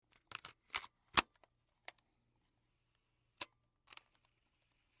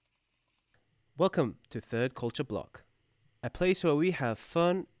Welcome to Third Culture Block, a place where we have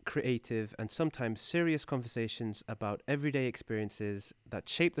fun, creative, and sometimes serious conversations about everyday experiences that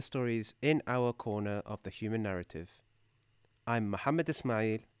shape the stories in our corner of the human narrative. I'm Mohammed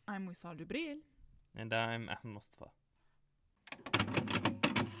Ismail. I'm Wissal Jibril. And I'm Ahmed Mustafa.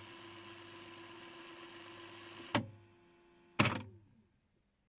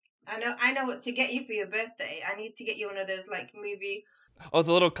 I know what to get you for your birthday. I need to get you one of those like movie. Oh,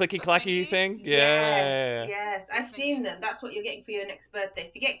 the little clicky-clacky thing? Yes. I've seen them. That's what you're getting for your next birthday.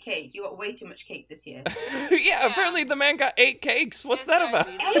 If you get cake, you got way too much cake this year. Yeah, apparently the man got 8 cakes. What's that about?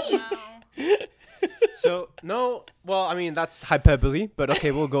 8? So that's hyperbole, but okay,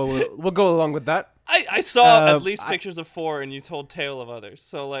 we'll go along with that. I saw at least pictures of 4, and you told tale of others.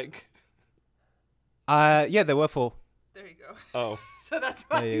 So like, yeah, there were 4. There you go. oh, So that's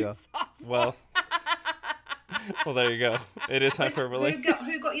why There you you go. saw. well, there you go. It is hyperbole. Who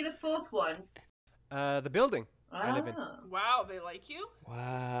got you the 4th one? The building I live in. Wow, they like you?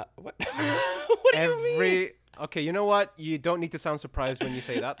 Wow. What? What do you mean? Okay, you know what? You don't need to sound surprised when you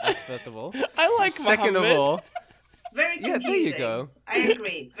say that. That's first of all. I like Second Muhammad. of all, It's very yeah, confusing. there you go. I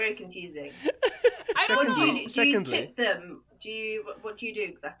agree. It's very confusing. I don't What do know. you do? Do you Secondly- tip them? What do you do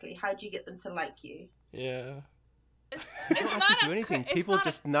exactly? How do you get them to like you? Yeah. I It's don't not have to do a- anything. it's People not a-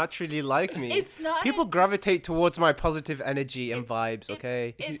 just naturally like me. It's not. People gravitate towards my positive energy and vibes,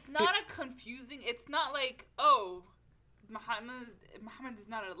 okay? It's not a confusing. It's not like Muhammad is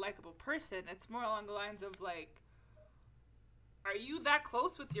not a likable person. It's more along the lines of like, are you that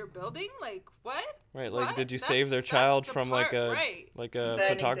close with your building? Like what? Right. Like, What? did you That's- save their that's child the from part, like a right. Burning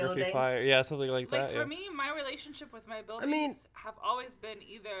photography building. fire? Yeah, something like Like that. for Yeah. me, my relationship with my buildings have always been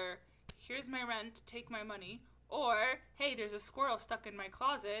either here's my rent, take my money, or hey, there's a squirrel stuck in my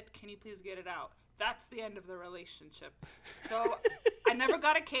closet, can you please get it out? That's the end of the relationship. So I never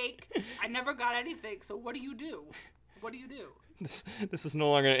got a cake, I never got anything. So what do you do? What do you do? This is no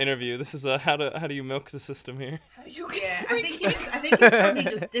longer an interview. This is a how do you milk the system here? How do you Yeah, get I think it's probably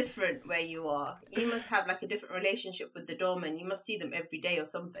just different where you are. You must have like a different relationship with the doorman. You must see them every day or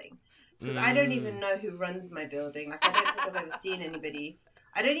something. Because I don't even know who runs my building. Like I don't think I've ever seen anybody.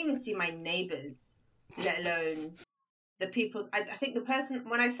 I don't even see my neighbors, let alone the people. I think the person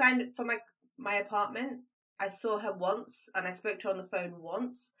when I signed up for my apartment, I saw her once and I spoke to her on the phone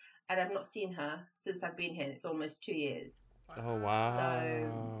once, and I've not seen her since I've been here. It's almost 2 years. Oh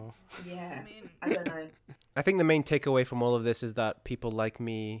wow. Yeah, I mean, I don't know. I think the main takeaway from all of this is that people like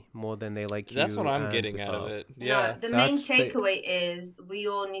me more than they like you. That's what I'm and getting out of Wissal. it. Yeah. No, the main That's the- takeaway is we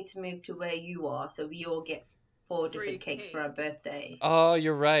all need to move to where you are, so we all get 4 Free different cakes for our birthday. Oh,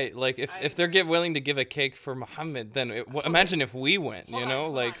 you're right. Like if I they're willing to give a cake for Muhammad, then imagine if we went. Hold You on, know,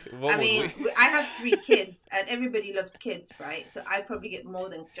 hold like on. what I would mean, we? I have 3 kids, and everybody loves kids, right? So I probably get more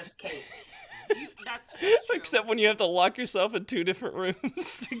than just cake. that's true. Except when you have to lock yourself in 2 different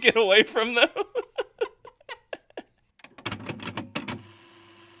rooms to get away from them.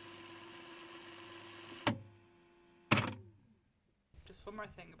 Just one more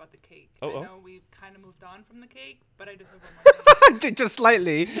thing about the cake. Oh, I oh. know we've kind of moved on from the cake, but I just have one more thing. Just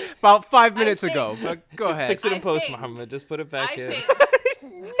slightly, about 5 minutes think- ago. But go ahead. Fix it in I post, think- Muhammad. Just put it back I in. think.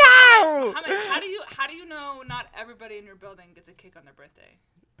 No! Muhammad, how do you know not everybody in your building gets a cake on their birthday?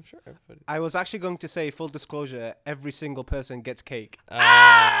 I'm sure everybody. I was actually going to say, full disclosure, every single person gets cake. So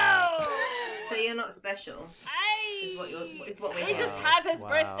you're not special. Is what we're They just hearing. have his Wow.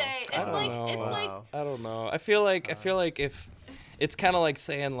 birthday. I It's don't like know. it's like Wow. I don't know. I feel like if it's kind of like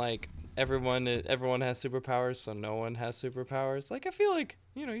saying like everyone has superpowers, so no one has superpowers. Like I feel like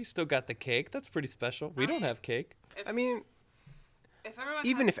you still got the cake. That's pretty special. We don't have cake. I mean, if everyone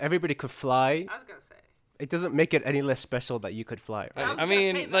even has, if everybody could fly, I was gonna say. it doesn't make it any less special that you could fly. I Right? was I gonna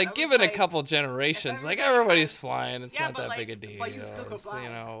say mean, that. I like was give it a like, couple generations. Like everybody everybody's has- flying. It's Yeah, not but, that big a like, deal. but you still could It's,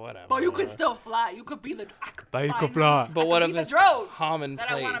 fly. whatever. But you could still fly. You could be the. I could But you fly could now. fly. But I what could if be the it's drone commonplace?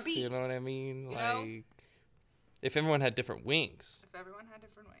 that I wanna be, You know what I mean? you know? Like, if everyone had different wings, If everyone had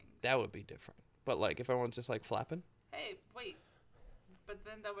different wings. that would be different. But like, if everyone's just like flapping, Hey, wait. But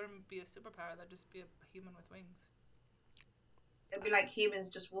then that wouldn't be a superpower. That'd just be a human with wings. It'd be like humans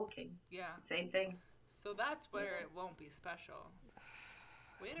just walking. Yeah. Same thing. So that's where it won't be special.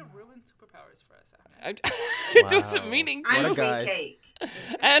 Way to ruin superpowers for us, Ahmed. it wasn't Wow. meaning And to. What a free guy. cake.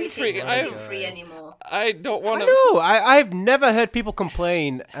 And cake free- isn't I- free anymore. I don't I want to. know. I've never heard people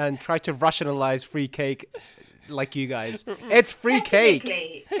complain and try to rationalize free cake like you guys. It's free cake.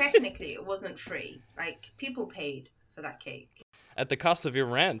 Technically, it wasn't free. Like people paid for that cake. At the cost of your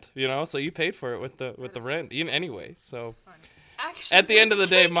rent, so you paid for it with the That rent, is even anyway. So Actually, At the end there's of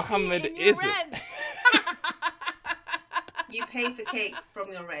the a day, cake fee Muhammad in your isn't. rent. You pay for cake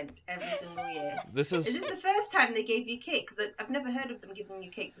from your rent every single year. Is This this the first time they gave you cake? Because I've never heard of them giving you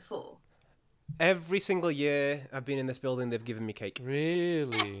cake before. Every single year I've been in this building, they've given me cake.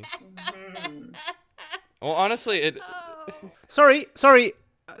 really. Mm. Well, honestly, it. Sorry,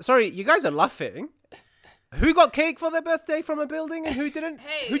 you guys are laughing. Who got cake for their birthday from a building and who didn't?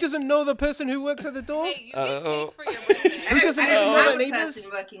 Hey. Who doesn't know the person who works at the door? Hey, you get Uh-oh. cake for your birthday. Who doesn't I even don't know have their a neighbours?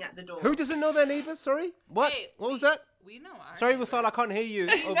 person working at the door. Who doesn't know their neighbours? Sorry? What? Hey, What was that? We know our Sorry, neighbors. Wasal, I can't hear you.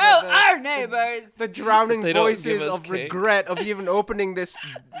 over No, the- our neighbors. The drowning They don't give voices us of cake. regret of even opening this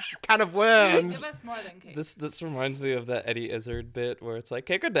can of worms. Give us more than cake. This reminds me of that Eddie Izzard bit where it's like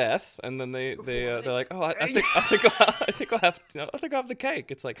cake or death, and then they're like, oh, I think I'll have the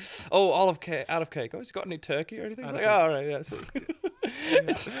cake. It's like, oh, out of cake. Oh, he's got any turkey or anything? It's like, oh, all right, yeah. So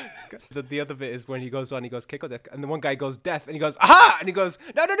The other bit is when he goes cake or death, and the one guy goes death, and he goes aha, and he goes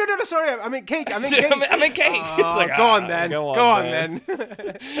no, sorry, I meant cake. I meant cake. Oh, It's like, go on then. go Go on on then.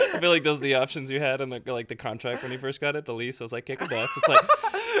 I feel like those are the options you had in the contract when you first got it, the lease. I was like cake or death. It's like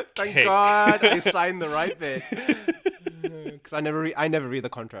Thank cake. God I signed the right bit. Because I never read the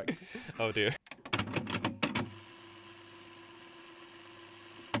contract. Oh dear.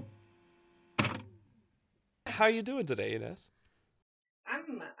 How are you doing today, Ines?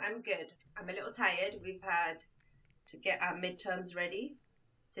 I'm good. I'm a little tired. We've had to get our midterms ready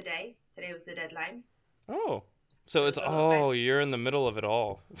today. Today was the deadline. Oh, so it's you're in the middle of it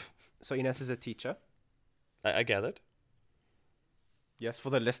all. So Ines is a teacher. I gathered. Yes, for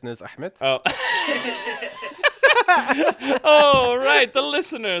the listeners, Ahmed. Oh. Oh, right, the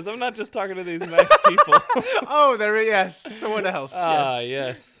listeners. I'm not just talking to these nice people. Oh, yes, someone else.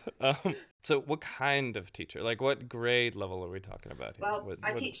 Yes. So what kind of teacher? Like what grade level are we talking about here? Well,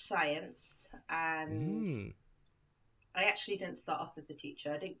 I teach science, and I actually didn't start off as a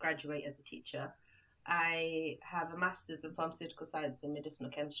teacher. I didn't graduate as a teacher. I have a master's in pharmaceutical science and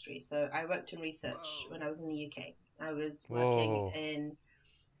medicinal chemistry. So I worked in research when I was in the UK. I was working in,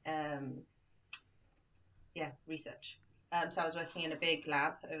 research. So I was working in a big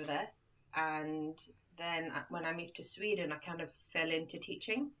lab over there. And then when I moved to Sweden, I kind of fell into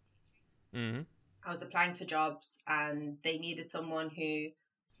teaching. Mm-hmm. I was applying for jobs, and they needed someone who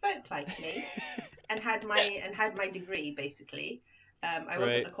spoke like me and had my degree. Basically, I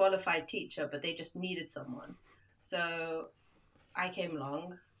wasn't a qualified teacher, but they just needed someone. So I came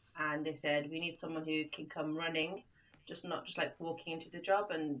along, and they said we need someone who can come running, not just like walking into the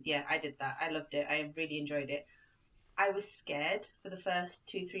job. And yeah, I did that. I loved it. I really enjoyed it. I was scared for the first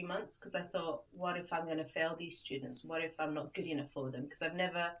 2-3 months because I thought, what if I'm going to fail these students? What if I'm not good enough for them? Because I've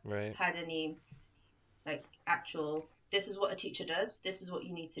never had any like actual, this is what a teacher does. This is what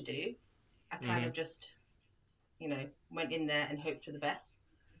you need to do. I kind of just, went in there and hoped for the best.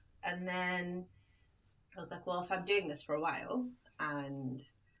 And then I was like, well, if I'm doing this for a while, and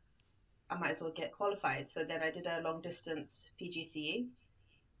I might as well get qualified. So then I did a long distance PGCE.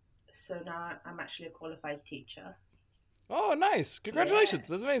 So now I'm actually a qualified teacher. Oh, nice. Congratulations.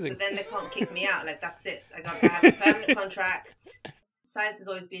 Yeah. That's amazing. So then they can't kick me out. Like, that's it. I have a permanent contract. Science has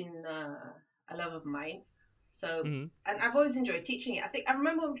always been a love of mine. So, and I've always enjoyed teaching it. I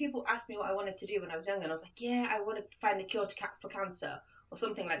remember when people asked me what I wanted to do when I was younger, and I was like, yeah, I want to find the cure for cancer or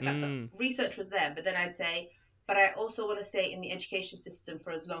something like that. So research was there, but then I'd say, but I also want to stay in the education system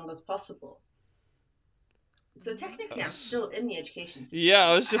for as long as possible. So technically, I'm still in the education system. Yeah,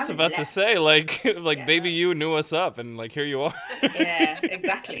 I was just about to say, baby, you knew us up, and like here you are. Yeah,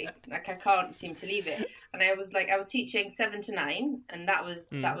 exactly. Like I can't seem to leave it. And I was teaching 7 to 9, and that was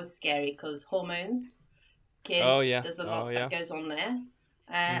scary because hormones, kids. Oh yeah. There's a lot that goes on there.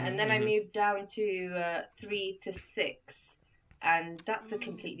 And then I moved down to 3 to 6, and that's a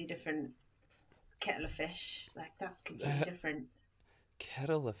completely different kettle of fish. Like that's completely different.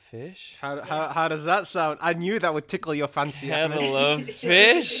 Kettle of fish? How does that sound? I knew that would tickle your fancy. Kettle of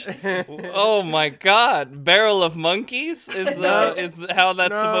fish? Oh my God! Barrel of monkeys is how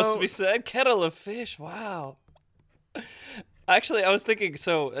that's supposed to be said. Kettle of fish. Wow. Actually, I was thinking.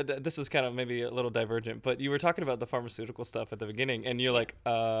 So this is kind of maybe a little divergent, but you were talking about the pharmaceutical stuff at the beginning, and you're like,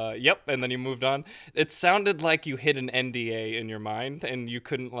 "Yep," and then you moved on. It sounded like you hit an NDA in your mind, and you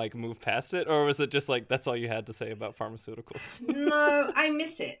couldn't like move past it, or was it just like that's all you had to say about pharmaceuticals? No, I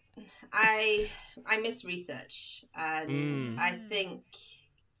miss it. I miss research, and I think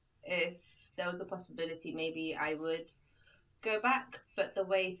if there was a possibility, maybe I would go back. But the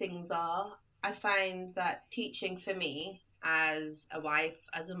way things are, I find that teaching for me, as a wife,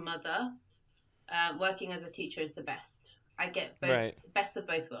 as a mother, working as a teacher is the best. I get best of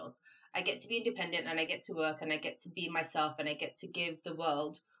both worlds. I get to be independent, and I get to work, and I get to be myself, and I get to give the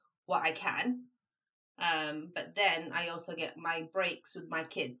world what I can. But then I also get my breaks with my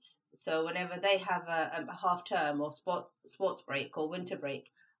kids. So whenever they have a half term or sports break or winter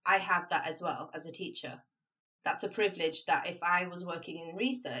break, I have that as well as a teacher. That's a privilege that if I was working in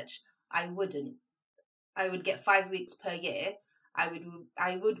research, I wouldn't. I would get 5 weeks per year.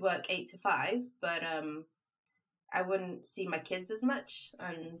 I would work 8 to 5, but I wouldn't see my kids as much.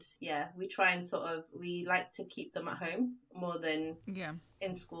 And yeah, we try and we like to keep them at home more than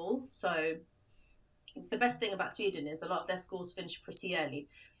in school. So the best thing about Sweden is a lot of their schools finish pretty early.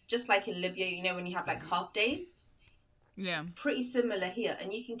 Just like in Libya, when you have like half days. Yeah. It's pretty similar here.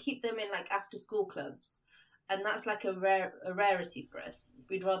 And you can keep them in like after school clubs. And that's like a rarity for us.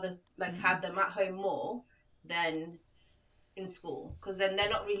 We'd rather like have them at home more than in school, because then they're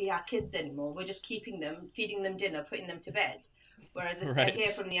not really our kids anymore. We're just keeping them, feeding them dinner, putting them to bed. Whereas if they're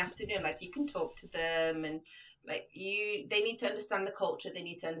here from the afternoon, like you can talk to them, and like they need to understand the culture, they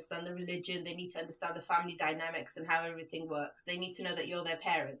need to understand the religion, they need to understand the family dynamics and how everything works. They need to know that you're their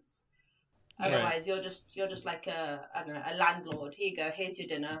parents. Otherwise, you're just like a landlord. Here you go. Here's your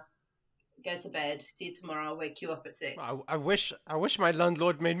dinner. Go to bed. See you tomorrow. I'll wake you up at 6. I wish my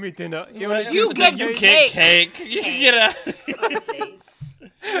landlord made me dinner. You get cake. You get out. Honestly.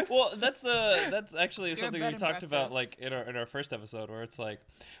 Well, that's actually something we talked about like in our first episode, where it's like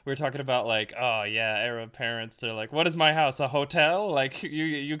we were talking about like, oh yeah, Arab parents, they're like, what is my house, a hotel? Like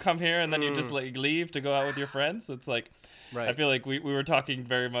you come here and then you just like leave to go out with your friends. So it's like, right. I feel like we were talking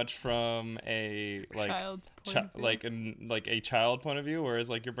very much from a like child's point of view. like a child point of view, whereas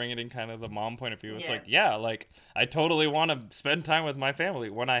like you're bringing in kind of the mom point of view. It's Yeah. like, like I totally want to spend time with my family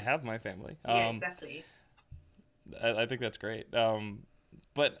when I have my family. Yeah, exactly. I think that's great.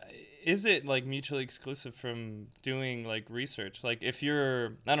 But is it like mutually exclusive from doing like research? Like if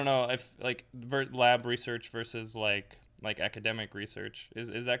you're, I don't know, if like lab research versus like academic research,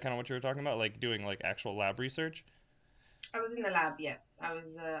 is that kind of what you were talking about? Like doing like actual lab research? I was in the lab, yeah. I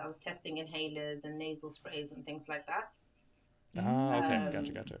was testing inhalers and nasal sprays and things like that. Oh, okay.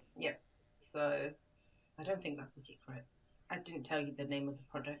 Gotcha. Yeah. So I don't think that's a secret. I didn't tell you the name of the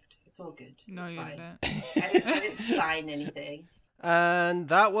product. It's all good. No, it's you fine. didn't. I didn't sign anything. And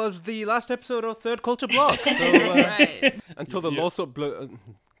that was the last episode of Third Culture Block. So, Right. until the lawsuit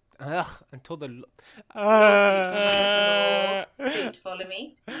until the Suit, follow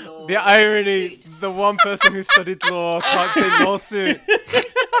me. the irony, the one person who studied law can't say lawsuit.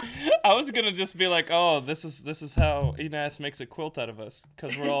 I was gonna just be like, oh, this is how Ines makes a quilt out of us,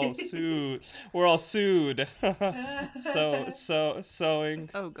 because we're all sued. We're all sued. so sewing.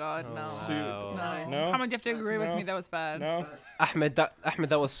 Oh God, no. Wow. No? How much do you have to agree with No. me? That was bad. No. Ahmed,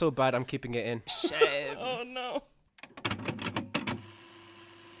 that was so bad. I'm keeping it in. Shame. Oh no.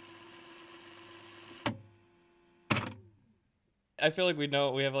 I feel like we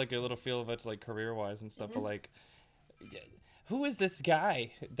have like a little feel of it like career wise and stuff, but like, who is this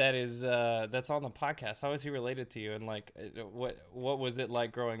guy that is that's on the podcast? How is he related to you? And like, what was it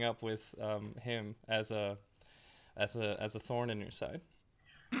like growing up with him as a thorn in your side?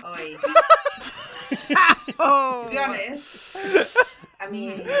 Oi. Oh. To be honest, I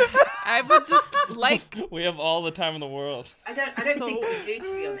mean, I would just like. We have all the time in the world. I don't think we do.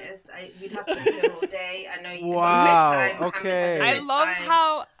 To be honest, we'd have to be here all day. I know you. Wow, Time, okay. I love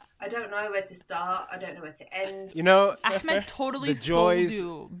how I don't know where to start. I don't know where to end. You know, Ahmed totally The joys- sold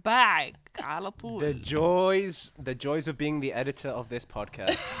you back. على طول. the joys of being the editor of this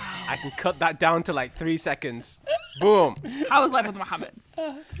podcast. I can cut that down to like 3 seconds. Boom. How was life with Mohammed?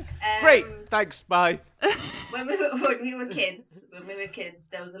 Great. Thanks. Bye. When we were kids,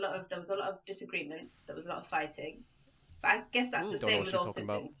 there was a lot of disagreements. There was a lot of fighting. But I guess that's the Don't know same what with you're all talking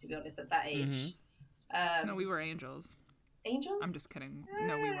about. siblings, to be honest, at that age. No, we were angels. Angels? I'm just kidding.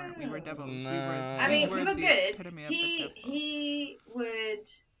 No, we weren't. We were devils. No. I mean, we were the good. epitome of the devil. He would.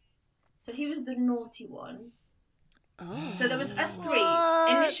 So he was the naughty one. Oh. So there was us three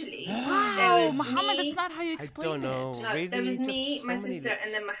initially. There Wow, was Muhammad, me, that's not how you I explain don't know. it. No, Really? there was Just me, so my many sister,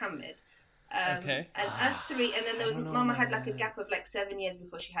 and then Muhammad. Okay. And us three, and then there was don't know, Mama had like a man. gap of like 7 years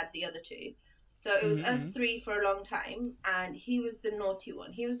before she had the other two. So it was us three for a long time, and he was the naughty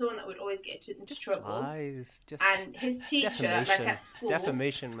one. He was the one that would always get into trouble. Lies. Just And his teacher, like at school.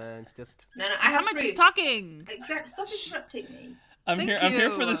 Defamation, man. It's just. No, I have Muhammad, she's proof. talking. Exactly. Stop interrupting me. I'm Thank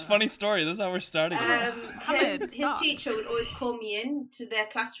here for you. this funny story. This is how we're starting it. Muhammad, His stop. teacher would always call me in to their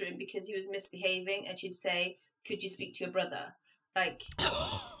classroom because he was misbehaving, and she'd say, "Could you speak to your brother?" Like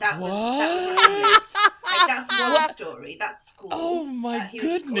that was like, that's one story. That's school. Oh my He was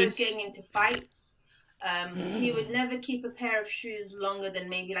always goodness. getting into fights. He would never keep a pair of shoes longer than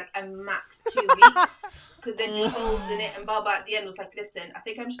maybe like a max 2 weeks because there'd be holes in it. And Baba at the end was like, listen, I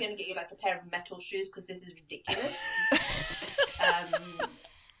think I'm just going to get you like a pair of metal shoes because this is ridiculous.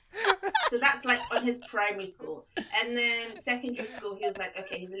 So that's like on his primary school. And then secondary school, he was like,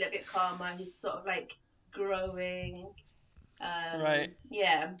 okay, he's a little bit calmer. He's sort of like growing. Right.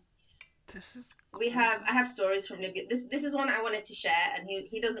 Yeah. This is. I have stories from Libya. This is one I wanted to share, and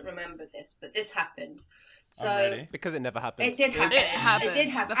he doesn't remember this, but this happened. So I'm ready. Because it never happened. it did happen. It happened. It did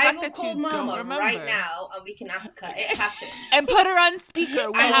happen. The I fact will that call you don't Mama remember. right now, and we can ask her. It happened. And put her on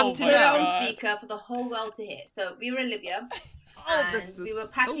speaker. We I have will to put it know. on speaker for the whole world to hear. So we were in Libya, and this we is were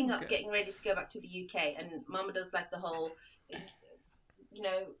packing so up, good. getting ready to go back to the UK. And Mama does like the whole,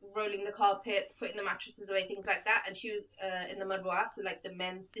 rolling the carpets, putting the mattresses away, things like that. And she was in the madwa, so like the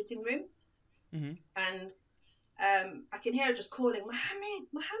men's sitting room. Mhm. And I can hear her just calling,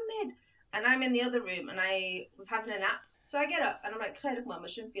 Mohammed. And I'm in the other room, and I was having a nap. So I get up, and I'm like, Khairak, Mum, I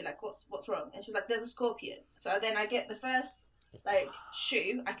shouldn't feel like, what's wrong? And she's like, there's a scorpion. So then I get the first,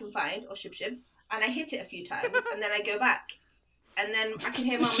 shoe I can find, or shib, and I hit it a few times, and then I go back. And then I can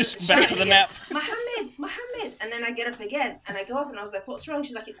hear Mum Just back to the nap. Mohammed. And then I get up again, and I go up, and I was like, what's wrong?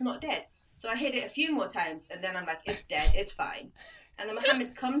 She's like, it's not dead. So I hit it a few more times, and then I'm like, it's dead, it's fine. And then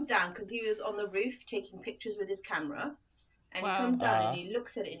Mohammed comes down, because he was on the roof taking pictures with his camera. And Wow. he comes down and he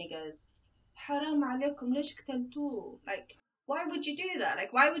looks at it and he goes, Haram alaykum, lesh qtaltuh? Like, why would you do that?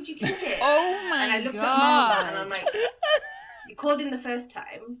 Like, why would you kill it? Oh my And I looked god. at Mama and I'm like, you called him the first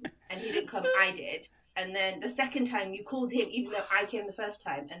time and he didn't come, I did. And then the second time you called him, even though I came the first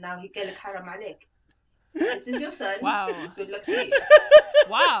time, and now he goes, Haram alayk. This is your son. Wow. Good luck to you.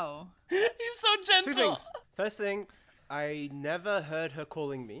 Wow. He's so gentle. Two things. First thing, I never heard her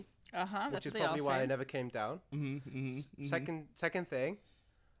calling me, Uh-huh. which That's is what they all probably why I say. never came down. Mm-hmm. Second thing,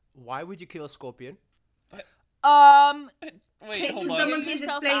 why would you kill a scorpion? Wait, Can hold someone on. please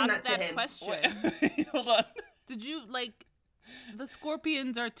yourself explain ask that to him? question. Wait, hold on. Did you the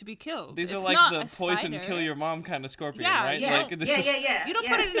scorpions are to be killed? These are It's like not the a poison spider. kill your mom kind of scorpion, Yeah, right? yeah. Like this Yeah, is You don't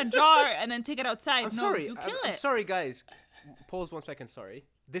put it in a jar and then take it outside. I'm no, sorry. you kill I'm it. sorry, guys. Pause 1 second. Sorry.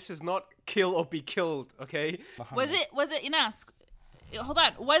 This is not kill or be killed. Okay. Was it Inas? Hold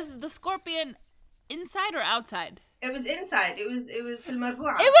on. Was the scorpion inside or outside? It was inside. It was fil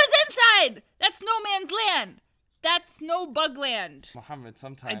marbu'a. It was inside. That's no man's land. That's no bug land. Muhammad,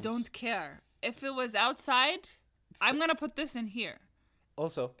 sometimes I don't care. If it was outside, I'm gonna put this in here.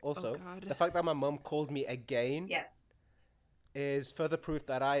 Also, God. the fact that my mum called me again Yeah. is further proof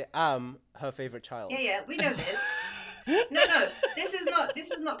that I am her favorite child. Yeah, we know this. No, this is not.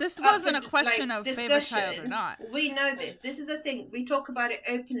 This up wasn't for, a question of favorite child or discussion. not. We know this. This is a thing. We talk about it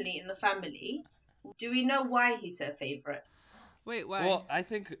openly in the family. Do we know why he's her favorite? Wait, why? Well, I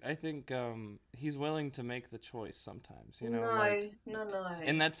think he's willing to make the choice sometimes, you know. No, like, no.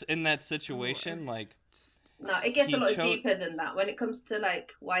 in that situation, like No, it gets he a lot cho- deeper than that when it comes to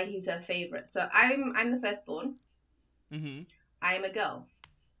like why he's her favorite. So I'm the firstborn. mm-hmm. I am a girl.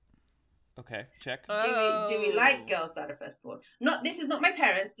 Okay, check. Do we like girls that are firstborn? This is not my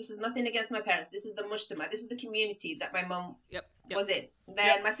parents. This is nothing against my parents. This is the mujtama. This is the community that my mum Yep. was in.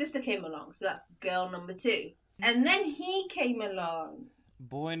 Then my sister came along, so that's girl number 2. And then he came along.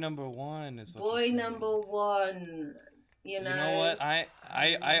 Boy number 1 is what Boy you're saying. number 1. You know. You know what?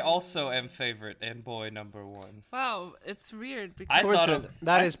 I also am favorite and boy number 1. Wow, it's weird because I thought Coincident.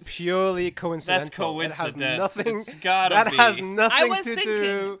 That is purely coincidental. That's coincidence. It has nothing. It's gotta that be. has I nothing was to thinking.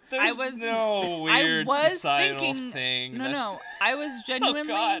 do. There's no weird I was societal thinking, thing. No. I was genuinely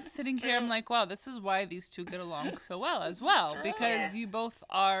God, it's sitting here. I'm true. like, wow, this is why these two get along so well as well, because Yeah. you both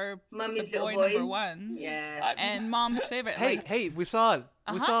are Mummy's the little boy boys. number ones, Yeah. and mom's favorite. Hey, like, hey, Wisal,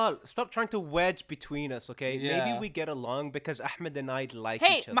 stop trying to wedge between us, okay? Yeah. Maybe we get along because Ahmed and I like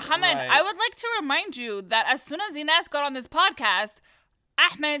hey, each other. Mohammed, Right. I would like to remind you that as soon as Ines got on this podcast,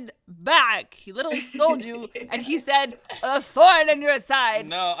 Ahmed back. He literally sold you, and he said, "A thorn in your side."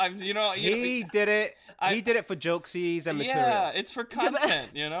 No, He did it. He did it for jokesies and material. Yeah, it's for content,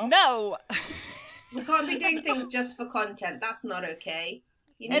 you know. No, We can't be doing things just for content. That's not okay.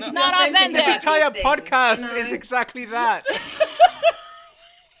 You need It's to be not authentic authentic. This about entire these podcast things, you is know? exactly that.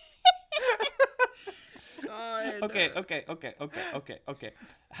 Okay.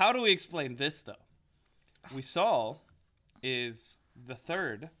 How do we explain this though? Wisal is the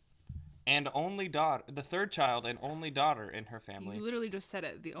third child and only daughter in her family, you literally just said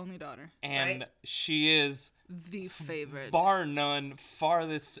it. The only daughter, and Right. she is the favorite. bar none,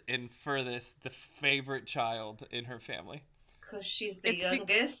 farthest and furthest, the favorite child in her family. because she's the It's be-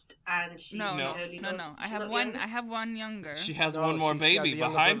 youngest and she's No, the no, only no, daughter. no. I She's have not the one. youngest? I have one younger. She has No, one more she has a baby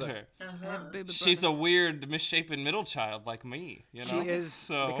younger behind brother. her. I have a baby She's a brother. weird, misshapen middle child like me. You know. She is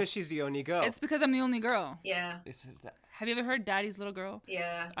so. because she's the only girl. It's because I'm the only girl. Yeah, Isn't that? Have you ever heard Daddy's Little Girl?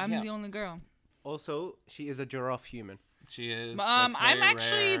 yeah. I'm Yeah. the only girl. Also, she is a giraffe human. She is. I'm That's very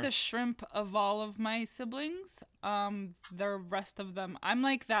actually rare. the shrimp of all of my siblings. The rest of them, I'm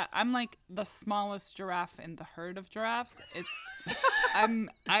like that. I'm like the smallest giraffe in the herd of giraffes.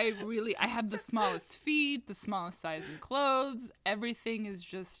 I have the smallest feet, the smallest size in clothes. Everything is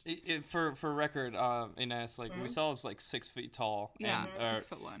just For record, Ines, like we saw is like 6 feet tall. Yeah, and,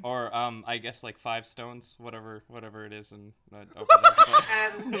 6'1". Or I guess like 5 stones, whatever it is, and over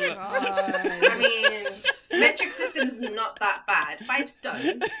there. I mean, metric system's not that bad. 5 stone.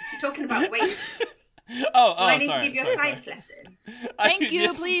 You're talking about weight. Oh, I need sorry. to give you a science lesson. Thank you,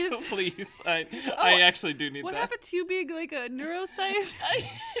 Yes, please. Please, I actually do need what that. happened to you being like a neuroscience?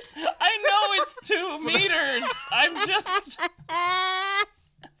 I know it's 2 meters. I'm just.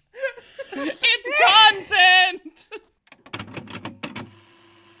 It's content.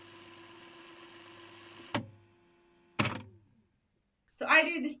 So I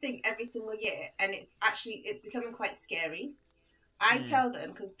do this thing every single year, and it's becoming quite scary. I tell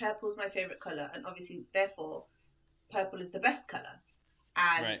them, because purple's my favorite color, and obviously, therefore, purple is the best color.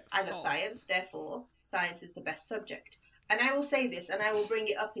 And Right. I love False. science, therefore, science is the best subject. And I will say this, and I will bring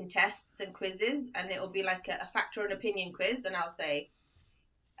it up in tests and quizzes, and it will be like a fact or an opinion quiz, and I'll say,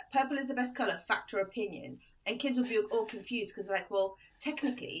 purple is the best color, fact or opinion. And kids will be all confused, because like, well,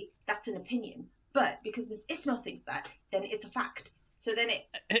 technically, that's an opinion. But because Miss Ismail thinks that, then it's a fact. So then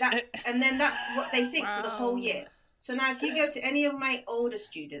and then that's what they think for the whole Wow. year. So now if you go to any of my older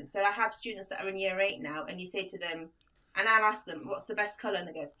students, so I have students that are in year 8 now, and you say to them, and I'll ask them, what's the best colour? And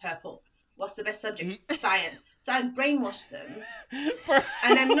they go, purple. What's the best subject? Science. So I brainwash them.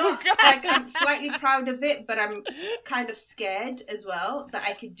 And I'm not, like, I'm slightly proud of it, but I'm kind of scared as well that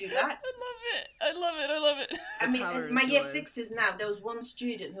I could do that. I love it. I mean, power in my is year yours. 6s now, there was one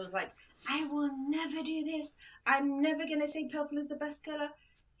student who was like, I will never do this. I'm never going to say purple is the best colour.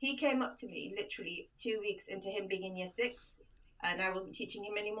 He came up to me literally 2 weeks into him being in year 6, and I wasn't teaching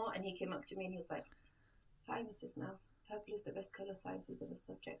him anymore, and he came up to me and he was like, hi, Mrs. Mel. Purple is the best colour, science is the best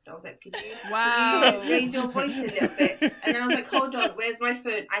subject. I was like, could you Wow. raise your voice a little bit? And then I was like, hold on, where's my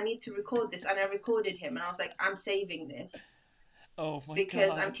phone? I need to record this. And I recorded him, and I was like, I'm saving this. Oh my Because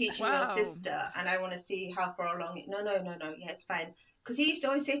god. I'm teaching Wow. your sister, and I want to see how far along it. No, yeah, it's fine. Because he used to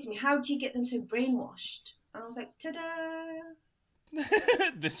always say to me, "How do you get them so brainwashed?" And I was like, "Ta-da!"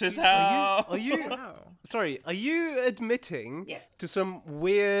 This is how. Are you? Wow. Sorry, are you admitting Yes. to some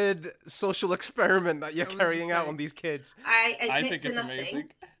weird social experiment that you're I was carrying just out saying. on these kids? I admit I think to it's nothing. amazing.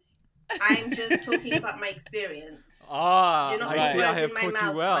 I'm just talking about my experience. Ah, Do not I Right. put see. I words have in my taught you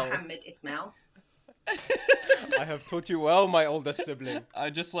mouth, well. Mohammed Ismail. I have taught you well, my older sibling. I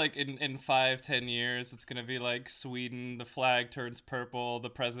just like in 5-10 years, it's gonna be like Sweden. The flag turns purple. The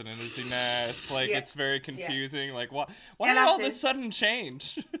president is Ines. Like Yeah. it's very confusing. Like why It'll did all happen. this sudden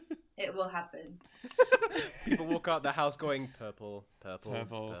change? It will happen. People walk out the house going purple, purple,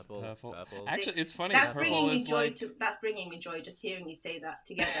 Purple, purple, purple. purple. Actually, it's funny. That's Purple bringing me is joy. like That's bringing me joy. Just hearing you say that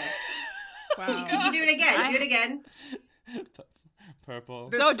together. Wow. Could you do it again? Do it again. purple.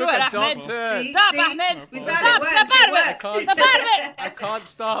 This Don't do took it, a Ahmed. doctor. See? Stop, See? Ahmed. We Purple. said Stop, it step worked. out of It it. worked. Step out of it. I can't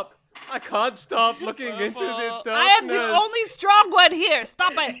stop. I can't stop looking into the Purple. darkness. I am the only strong one here.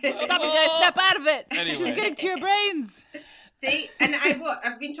 Stop it. Stop it, guys. Step out of it. She's Anyway. getting to your brains. See, and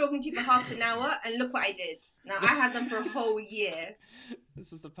I've been talking to you for half an hour, and look what I did. Now I had them for a whole year.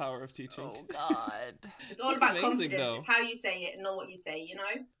 This is the power of teaching. Oh, God. It's all That's about amazing, confidence. though. It's how you say it and not what you say. You know.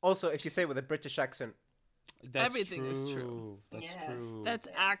 Also, if you say it with a British accent, That's Everything is true. That's Yeah. true. That's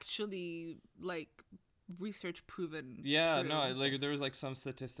actually, like, research proven. Yeah, true. no, like there was like some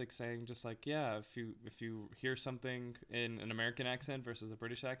statistics saying just like if you hear something in an American accent versus a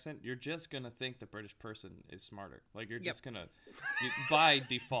British accent, you're just gonna think the British person is smarter. Like you're just gonna by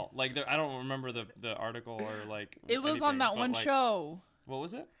default. Like I don't remember the article or like It was on anything, that but, one like, show. What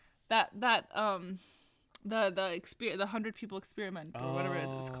was it? The experience, the 100 people experiment or whatever it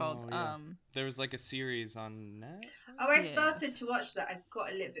was called. Oh, yeah. There was like a series on net. Oh, I Yes. started to watch that. I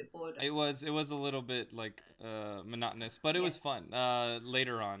got a little bit bored. It was a little bit like monotonous, but it was Yes. fun.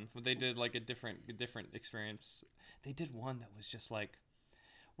 Later on, they did like a different experience. They did one that was just like,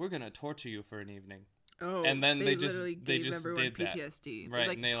 we're gonna torture you for an evening. Oh, And then they just- literally they gave just everyone did that. PTSD. Right, They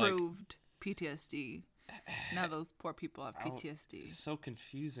like and they, like- proved PTSD. Now those poor people have PTSD. It's so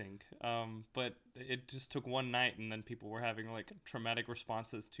confusing. But it just took one night, and then people were having like traumatic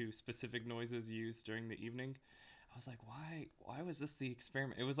responses to specific noises used during the evening. I was like, why was this the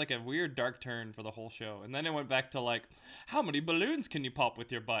experiment? It was like a weird dark turn for the whole show. And then it went back to like, how many balloons can you pop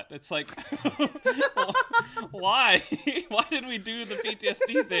with your butt? It's like, why? Why did we do the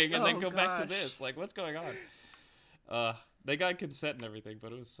PTSD thing and then go back to this? Like, what's going on? They got consent and everything,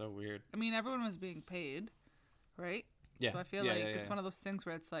 but it was so weird. I mean, everyone was being paid, right? Yeah. So I feel it's one of those things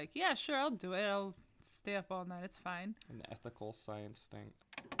where it's like, yeah, sure, I'll do it. I'll stay up all night. It's fine. And the ethical science thing.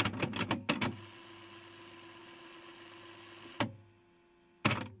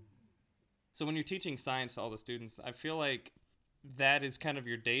 So when you're teaching science to all the students, I feel like that is kind of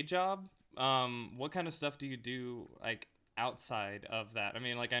your day job. What kind of stuff do you do like outside of that? I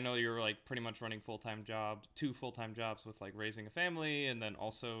mean, like I know you're like pretty much running two full-time jobs with like raising a family and then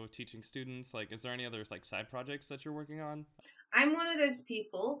also teaching students. Like, is there any other like side projects that you're working on? I'm one of those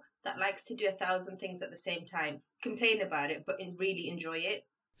people that likes to do 1,000 things at the same time, complain about it, but really enjoy it.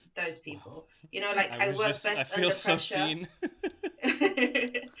 Those people, you know, like I work best under pressure. I feel so seen.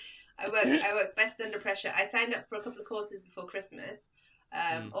 I work best under pressure. I signed up for a couple of courses before Christmas,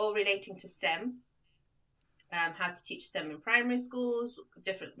 all relating to STEM, how to teach STEM in primary schools,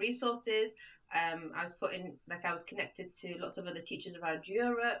 different resources. I was connected to lots of other teachers around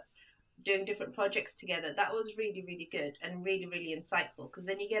Europe, doing different projects together. That was really, really good and really, really insightful, because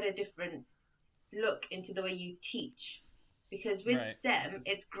then you get a different look into the way you teach. Because with STEM,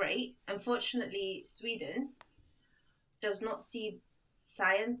 it's great. Unfortunately, Sweden does not see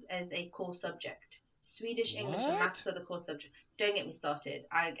science as a core subject. Swedish, English, and maths are the core subject. Don't get me started.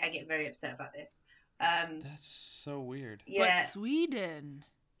 I get very upset about this. That's so weird. Yeah. But Sweden.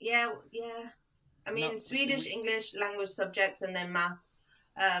 Yeah. I mean, Swedish, English, language subjects, and then maths.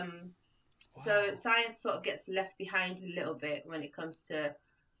 So science sort of gets left behind a little bit when it comes to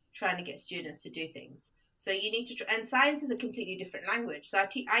trying to get students to do things. So you need to, and science is a completely different language. So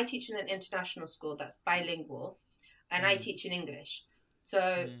I teach in an international school that's bilingual, and I teach in English.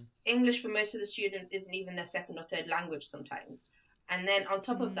 So English for most of the students isn't even their second or third language sometimes. And then on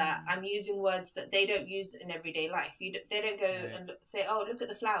top of that, I'm using words that they don't use in everyday life. They don't go and say, oh, look at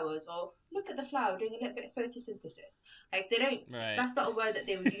the flowers, or look at the flower doing a little bit of photosynthesis. Like, they don't, that's not a word that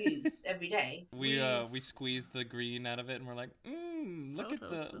they would use every day. We squeeze the green out of it and we're like, look at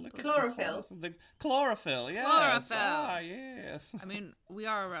chlorophyll. The chlorophyll, yes. Chlorophyll. Yes. I mean, we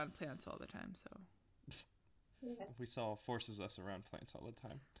are around plants all the time, so. Yeah. We saw forces us around plants all the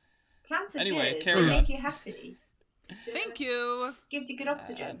time. Plants are good. They make you happy. So thank you. Gives you good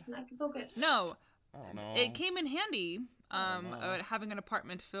oxygen. Like, it's all good. No. I don't know. It came in handy having an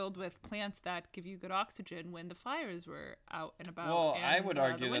apartment filled with plants that give you good oxygen when the fires were out and about. Well, and, I would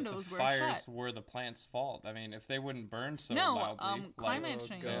argue that the fires shut. were the plant's fault. I mean, if they wouldn't burn so no, loudly. climate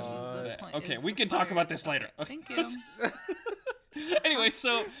change is the plant. Okay, we can talk about this later. Thank you. Anyway,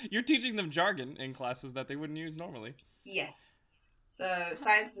 so you're teaching them jargon in classes that they wouldn't use normally. Yes. So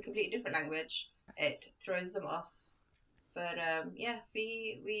science is a completely different language. It throws them off. But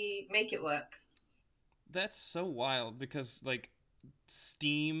we make it work. That's so wild because like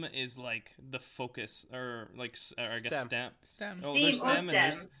STEAM is like the focus, or like I guess STEM. Oh, STEAM there's STEM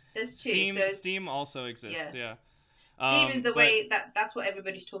or STEM. There's two. STEAM. So STEAM also exists. Yeah. STEAM is the way that's what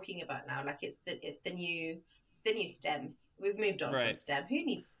everybody's talking about now. Like it's the new STEM. We've moved on from STEM. Who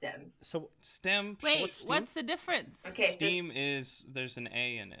needs STEM? So STEM. Wait, what's the difference? Okay, STEAM is there's an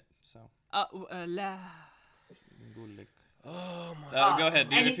A in it. So. La. Oh my. Go ahead,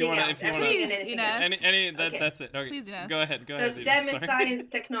 dude. If you want to. Please, Ines. That's it. Okay. Please, Ines. Go ahead. So STEM is science,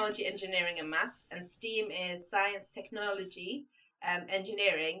 technology, engineering, and maths, and STEAM is science, technology,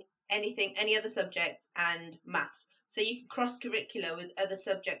 engineering, any other subjects, and maths. So you can cross curricular with other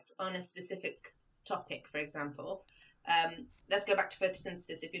subjects on a specific topic. For example, let's go back to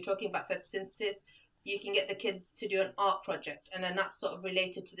photosynthesis. If you're talking about photosynthesis, you can get the kids to do an art project, and then that's sort of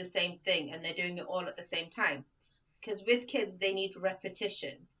related to the same thing, and they're doing it all at the same time. Because with kids, they need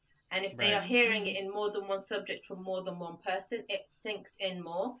repetition. And if they are hearing it in more than one subject from more than one person, it sinks in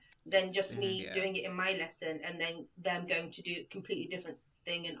more than just me doing it in my lesson and then them going to do a completely different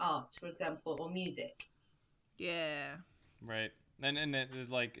thing in arts, for example, or music. Yeah. Right. And it is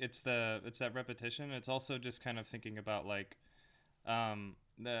like it's that repetition. It's also just kind of thinking about like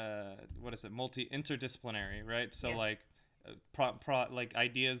interdisciplinary, right? So like like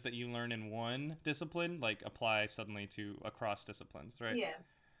ideas that you learn in one discipline like apply suddenly to across disciplines, right?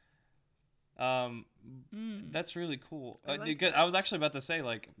 That's really cool. I was actually about to say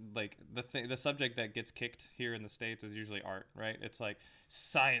like the subject that gets kicked here in the States is usually art, right? It's like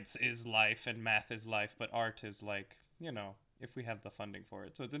science is life and math is life, but art is like, you know, if we have the funding for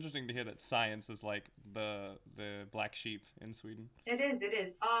it. So it's interesting to hear that science is like the black sheep in Sweden. It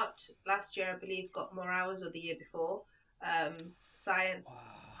is. Art last year, I believe, got more hours, or the year before. Science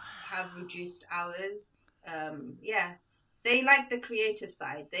have reduced hours. They like the creative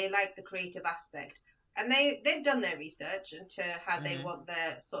side. They like the creative aspect. And they've done their research into how they want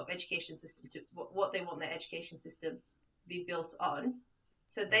their sort of education system to, what they want their education system to be built on.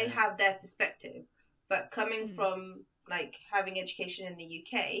 So they have their perspective. But coming from like having education in the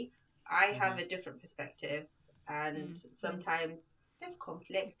UK, I have a different perspective, and sometimes there's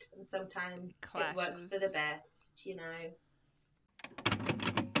conflict, and sometimes it works for the best, you know.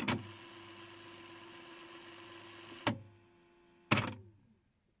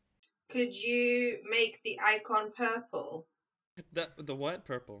 Could you make the icon purple? The what?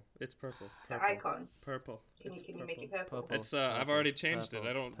 Purple. It's purple. The icon. Purple. Can you make it purple? It's I've already changed it.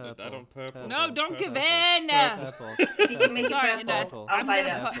 I don't purple. No, don't give in. Purple. You can make Sorry, it purple. I'll I'm sign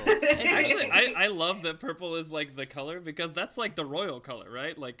gonna up. Actually, I love that purple is like the color, because that's like the royal color,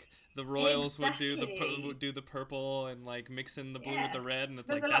 right? Like the royals would do the purple and like mix in the blue with the red, and it's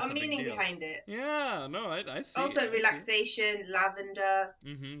There's like a lot that's of a big meaning deal. behind it. Yeah, no, I see. Also, I see. relaxation, lavender.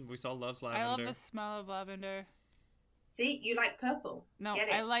 We saw Love's I love Lavender. the smell of lavender. See, you like purple. No, Get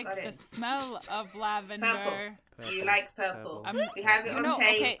it? I like Got the it. smell of lavender. You like purple. Purple. We have it on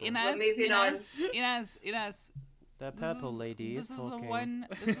tape. Okay, Ines, We're moving on. Ines. The purple lady is This is talking.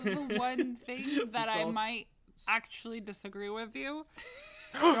 This is the one thing that I sauce. might actually disagree with you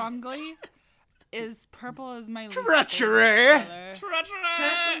strongly. Is purple is my least Treachery! favorite color.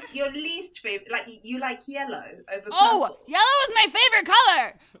 Purple's your least favorite. Like you like yellow over purple. Oh, yellow is my favorite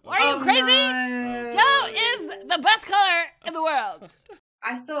color. Are you crazy? No. Yellow is the best color in the world.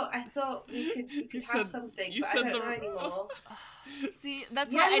 I thought we could have something, you but I said don't the- know anymore. See,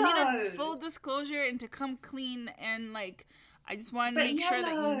 that's why I need Yellow. a full disclosure and to come clean and like I just want to But make sure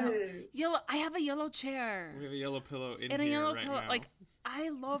that you know. yellow. Yellow. I have a yellow chair We have a yellow pillow in and a here yellow right pillow. now. Like I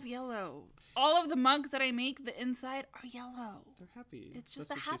love yellow. All of the mugs that I make, the inside are yellow. They're happy. It's just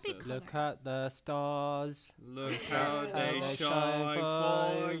That's a what she happy said. color. Look at the stars. Look how they they shine shine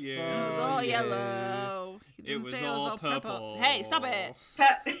for for you. It was all yeah. yellow. He It didn't was say all purple. Hey, stop it. Pur-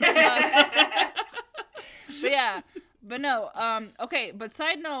 But yeah, but no. Okay, but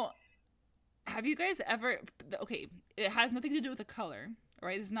side note, have you guys ever? Okay, it has nothing to do with the color,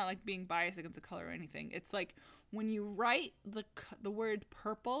 right? It's not like being biased against the color or anything. It's like when you write the word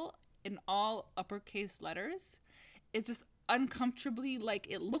purple in all uppercase letters, it's just uncomfortably like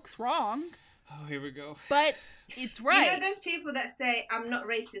it looks wrong, Oh, here we go. but it's You right. know those people that say I'm not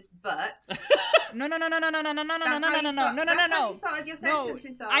racist, but No. That's That's how you started your sentence,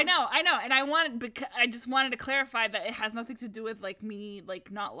 Rizal. I know, and I just wanted to clarify that it has nothing to do with like me like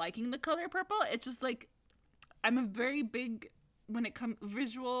not liking the color purple. It's just like I'm a very big when it comes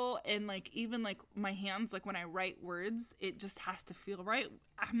visual and like even like my hands, like when I write words, it just has to feel right.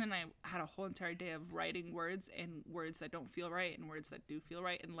 And then I had a whole entire day of writing words and words that don't feel right and words that do feel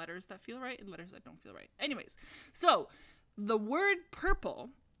right and letters that feel right and letters that don't feel right. Anyways, so the word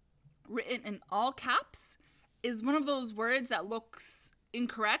purple written in all caps is one of those words that looks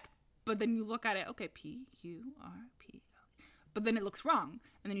incorrect, but then you look at it, okay, P-U-R-P-L, but then it looks wrong,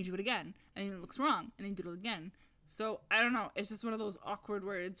 and then you do it again, and then it looks wrong, and then you do it again. So I don't know, it's just one of those awkward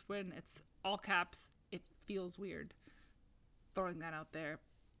words when it's all caps, it feels weird. Throwing that out there.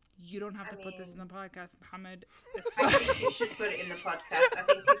 You don't have to put this in the podcast, Mohammed. It's I fine. think you should put it in the podcast. I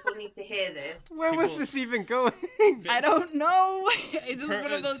think people need to hear this. Where was People- this even going? I don't know. It's just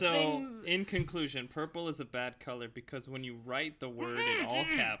one of those so, things. in conclusion, purple is a bad color because when you write the word in all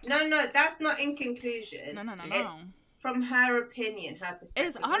caps, No, that's not in conclusion. No. It's from her opinion, her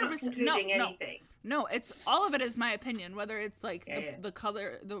perspective. It's We're not 100% concluding no. anything. No, it's all of it is my opinion. Whether it's like Yeah. the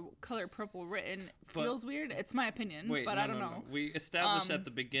color purple written feels weird. It's my opinion, wait, but no, I don't no, know. no. We established Um, at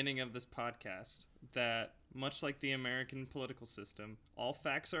the beginning of this podcast that much like the American political system, all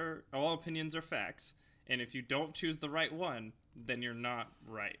opinions are facts, and if you don't choose the right one, then you're not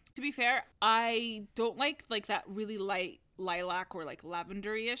right. To be fair, I don't like that really light lilac or like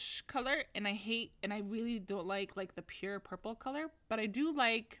lavender-ish color, and I really don't like the pure purple color, but I do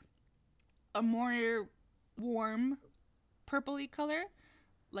like a more warm purpley color,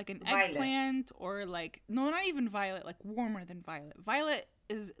 like an Violet. eggplant or like no, not even violet, like warmer than violet. Violet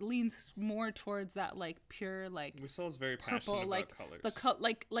leans more towards that like pure like Wisol's very passionate purple, about like colors.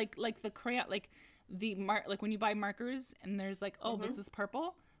 like the crayon, like the like when you buy markers and there's like this is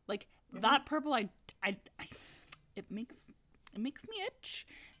purple, like that purple. I it makes me itch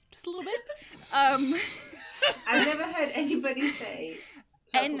just a little bit. I've never heard anybody say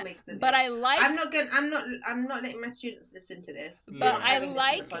purple makes the but list. I like. I'm not letting my students listen to this. But Yeah. I Having this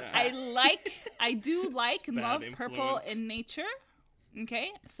on the like. podcast. I do like and bad love purple influence. in nature. Okay,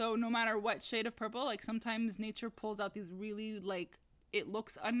 so no matter what shade of purple, like sometimes nature pulls out these really like it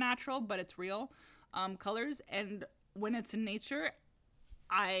looks unnatural, but it's real colors. And when it's in nature,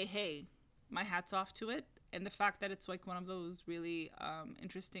 my hat's off to it. And the fact that it's like one of those really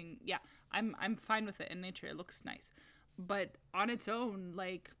interesting, yeah, I'm fine with it in nature. It looks nice, but on its own,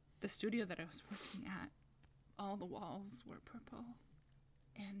 like the studio that I was working at, all the walls were purple,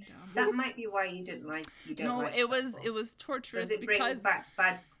 and That might be why you don't like it was purple. torturous Does it bring because back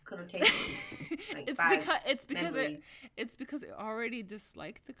bad connotations? Like it's because memories? it's because it already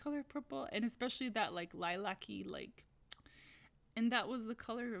disliked the color purple, and especially that like lilac-y like, and that was the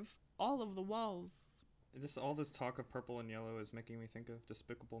color of all of the walls. All this talk of purple and yellow is making me think of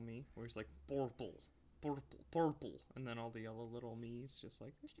Despicable Me, where he's like purple, purple, purple, and then all the yellow little me's just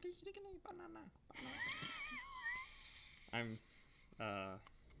like banana. I'm,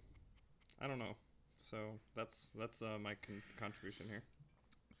 I don't know. So that's my contribution here.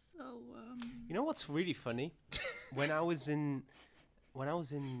 So You know what's really funny? when I was in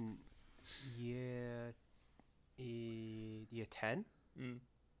year 10,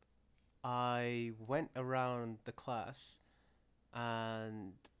 I went around the class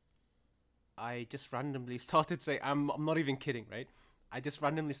and I just randomly started saying, I'm not even kidding, right? I just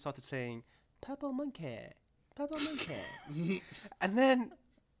randomly started saying, purple monkey, purple monkey. and then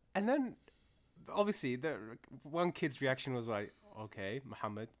obviously the one kid's reaction was like, okay,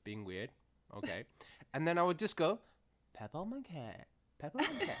 Muhammad being weird, okay. And then I would just go, purple monkey, purple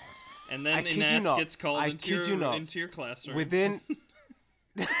monkey. And then I kid you Inas not. gets called I into kid you not. your classroom. Within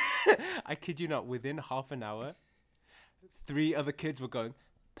I kid you not, within half an hour, 3 other kids were going,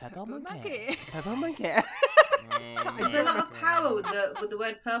 purple monkey, purple monkey. There's a lot of power with the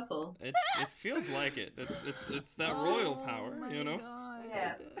word purple. It feels like it. It's that royal power, you know.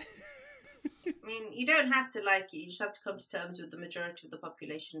 Yeah. I mean, you don't have to like it. You just have to come to terms with the majority of the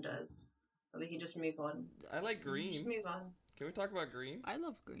population does. Or we can just move on. I like Just green. move on. Can we talk about green? I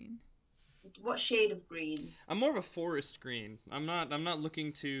love green. What shade of green? I'm more of a forest green. I'm not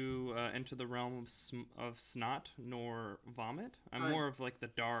looking to enter the realm of snot nor vomit. I'm more of like the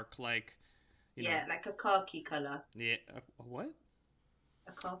dark, like you know, Like a khaki color. Yeah, a what?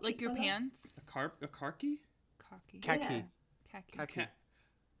 A khaki Like your colour? pants. A khaki? Khaki. Khaki. Khaki. Khaki.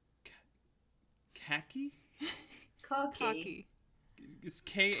 Khaki? Khaki. Khaki. It's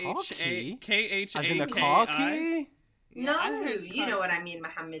Khaki? K-H-A-K-I. As in a khaki? No, I heard you know what I mean,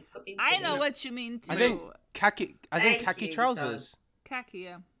 Mohammed. Stop being I silly. know what you mean too. As in khaki, Thank khaki you, trousers. Khaki,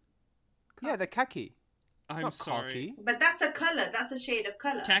 yeah. Yeah, they're khaki. I'm Not sorry. khaki. But that's a color. That's a shade of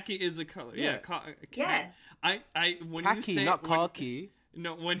color. Khaki is a color. Yeah. Yes. I when Khaki, you say not when- khaki.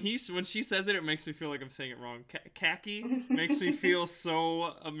 No, when she says it makes me feel like I'm saying it wrong. Khaki makes me feel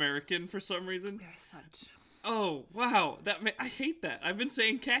so American for some reason. They're such. Oh wow, I hate that. I've been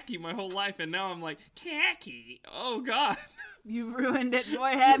saying khaki my whole life, and now I'm like khaki. Oh god. You ruined it,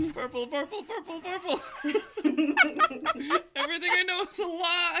 boyhead. Purple, purple, purple, purple. Everything I know is a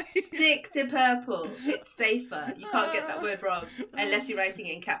lie. Stick to purple. It's safer. You can't get that word wrong unless you're writing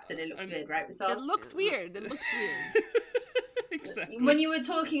it in caps and it looks weird, right, It Wissam? looks weird. It looks weird. Exactly. When you were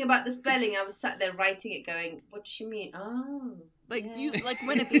talking about the spelling, I was sat there writing it, going, "What does she mean? Oh, Like, yeah. do you like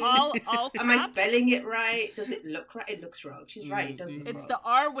when it's all Am I caps? spelling it right? Does it look right? It looks wrong. She's right. It does look It's wrong. the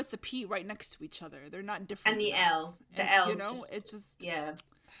R with the P right next to each other. They're not different. And the enough. L. The And, L. You know, just- it just. yeah.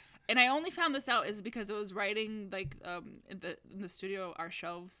 And I only found this out is because I was writing like in the studio. Our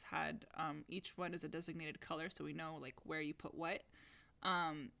shelves had each one is a designated color, so we know like where you put what.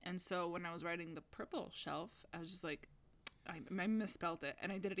 And so when I was writing the purple shelf, I was just like, I misspelled it,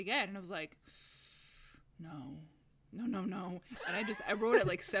 and I did it again, and I was like, no. And I wrote it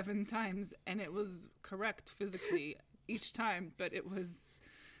like 7 times, and it was correct physically each time, but it was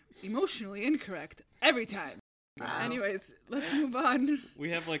emotionally incorrect every time. Wow. Anyways, let's move on.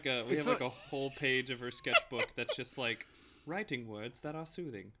 We have like a whole page of her sketchbook that's just like writing words that are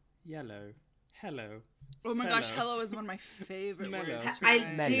soothing. Yellow, hello. Oh my gosh, Hello. hello is one of my favorite Mellow. words. to I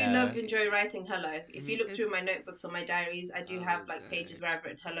write. do Mellow. enjoy writing hello. If you look through my It's- notebooks or my diaries, I do Oh, have like pages good. where I've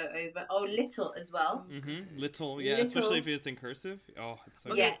written hello over. Oh, little as well. Little, yeah, Little. especially if it's in cursive. Oh, it's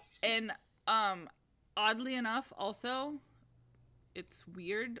so Okay, Yes. And oddly enough, also, it's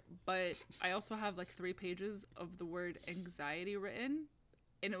weird, but I also have like 3 pages of the word anxiety written,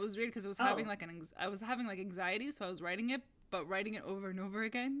 and it was weird because I was having Oh. like I was having like anxiety, so I was writing it, but writing it over and over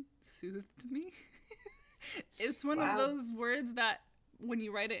again soothed me. It's one Wow. of those words that when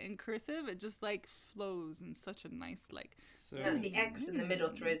you write it in cursive, it just like flows in such a nice like. So And the X in the middle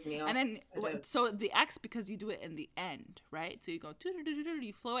throws me off. And then so the X, because you do it in the end, right? So you go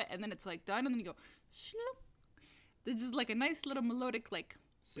you flow it, and then it's like done, and then you go. There's just like a nice little melodic like.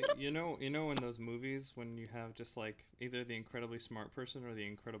 See, you know in those movies when you have just like either the incredibly smart person or the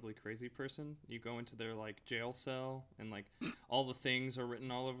incredibly crazy person, you go into their like jail cell and like all the things are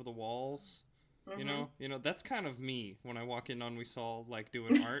written all over the walls. You know that's kind of me when I walk in on We Saw like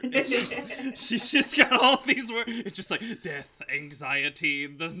doing art. It's just, she's just got all these words. It's just like death, anxiety,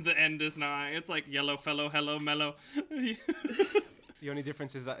 the end is nigh. It's like yellow fellow, hello mellow. The only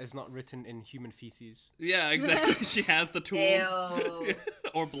difference is that it's not written in human feces. Yeah, exactly. She has the tools. Ew.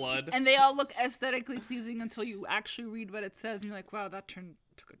 Or blood. And they all look aesthetically pleasing until you actually read what it says, and you're like, wow, that took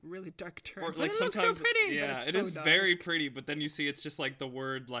a really dark turn. Or But like it looks so sometimes, pretty. yeah, but it's it so is dark. very pretty. But then you see it's just like the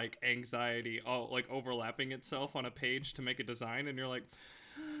word like anxiety, all like overlapping itself on a page to make a design, and you're like,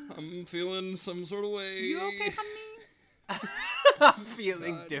 I'm feeling some sort of way. You okay, honey? I'm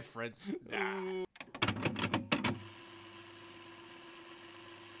feeling different. Nah.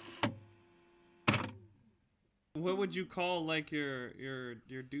 What would you call like your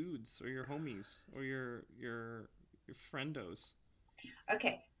dudes or your homies or your friendos?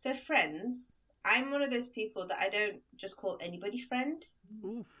 Okay, so friends, I'm one of those people that I don't just call anybody friend.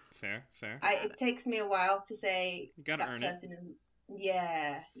 Ooh. Fair. It takes me a while to say You gotta that earn it. person is.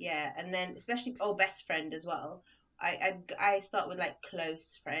 Yeah, and then especially best friend as well. I start with like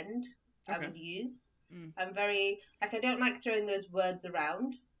close friend. I Okay. would use. Mm. I'm very like I don't like throwing those words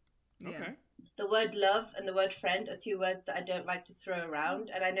around. Yeah. Okay. The word love and the word friend are two words that I don't like to throw around,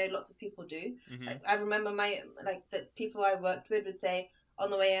 and I know lots of people do. Mm-hmm. Like, I remember the people I worked with would say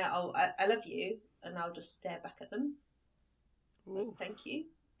on the way out, "Oh, I love you," and I'll just stare back at them. Like, Ooh. thank you,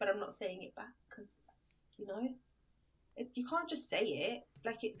 but I'm not saying it back because, you can't just say it.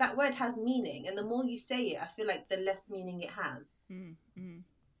 Like that word has meaning, and the more you say it, I feel like the less meaning it has. Mm.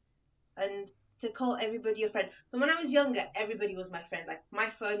 And to call everybody your friend. So when I was younger, everybody was my friend. Like my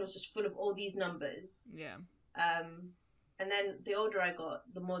phone was just full of all these numbers. Yeah. And then the older I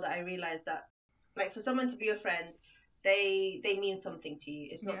got, the more that I realized that, like, for someone to be your friend, they mean something to you.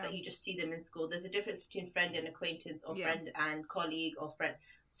 It's not Yeah. that you just see them in school. There's a difference between friend and acquaintance, or Yeah. friend and colleague, or friend.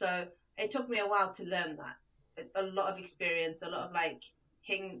 So it took me a while to learn that. A lot of experience, a lot of like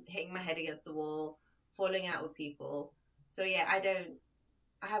hitting my head against the wall, falling out with people. So yeah,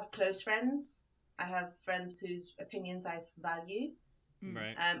 I have close friends. I have friends whose opinions I value. Mm.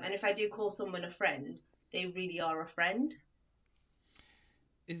 Right. And if I do call someone a friend, they really are a friend.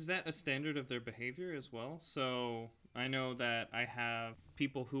 Is that a standard of their behavior as well? So I know that I have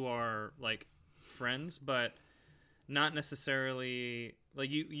people who are like friends, but not necessarily like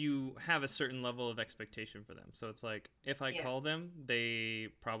you have a certain level of expectation for them. So it's like if I call them, they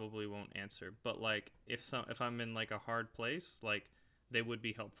probably won't answer. But like if I'm in like a hard place, like they would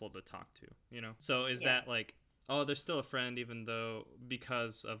be helpful to talk to, So is that like, oh, they're still a friend even though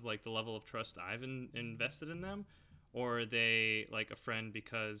because of like the level of trust I've invested in them? Or are they like a friend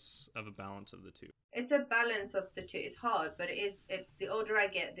because of a balance of the two? It's a balance of the two. It's hard, but it's the older I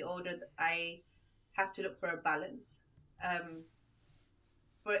get, the older I have to look for a balance.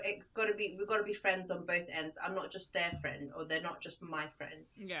 We've got to be friends on both ends. I'm not just their friend, or they're not just my friend.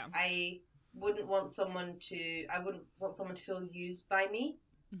 Yeah. I wouldn't want someone to feel used by me.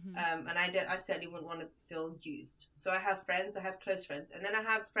 Mm-hmm. And I certainly wouldn't want to feel used. So I have friends, I have close friends, and then I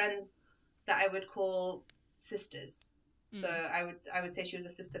have friends that I would call sisters. So I would say she was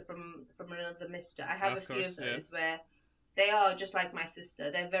a sister from another mister. I have a few of those where they are just like my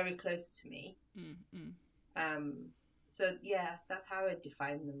sister. They're very close to me. So yeah, that's how I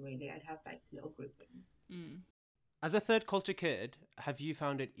define them really. I'd have like little groupings. As a third culture kid, have you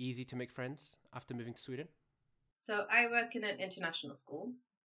found it easy to make friends after moving to Sweden? So I work in an international school,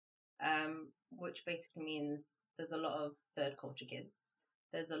 which basically means there's a lot of third culture kids.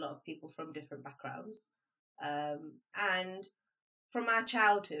 There's a lot of people from different backgrounds. And from our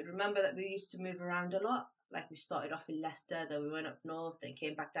childhood, remember that we used to move around a lot. Like we started off in Leicester, then we went up north, then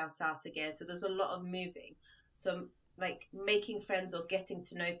came back down south again. So there's a lot of moving. So like making friends or getting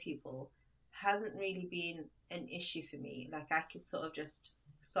to know people hasn't really been an issue for me. Like I could sort of just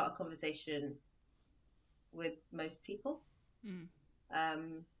start a conversation with most people.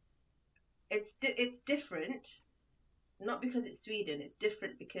 It's different, not because it's Sweden. It's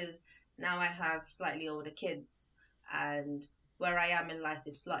different because now I have slightly older kids, and where I am in life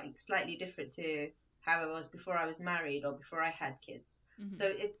is slightly different to how I was before I was married or before I had kids. Mm-hmm. So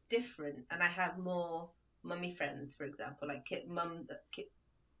it's different, and I have more mummy friends, for example, like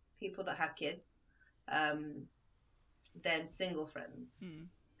people that have kids. than single friends. Mm.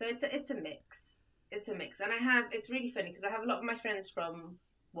 So it's a mix. It's a mix, and it's really funny because I have a lot of my friends from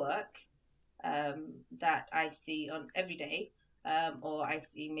work that I see on every day, or I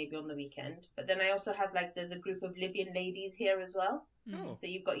see maybe on the weekend. But then I also have there's a group of Libyan ladies here as well. Oh. So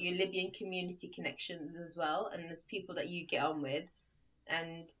you've got your Libyan community connections as well, and there's people that you get on with,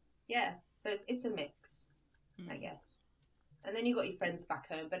 and yeah, so it's a mix, I guess. And then you got your friends back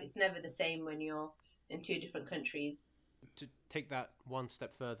home, but it's never the same when you're in two different countries. To take that one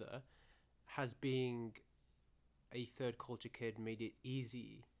step further, has being a third culture kid made it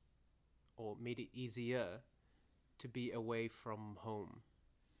easy or made it easier to be away from home?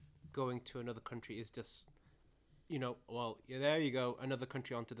 Going to another country is just, well, yeah, there you go, another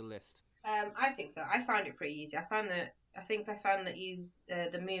country onto the list. I think so. I found it pretty easy. I found the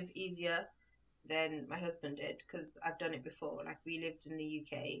move easier than my husband did because I've done it before. Like, we lived in the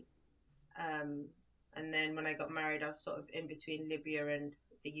UK, and then when I got married, I was sort of in between Libya and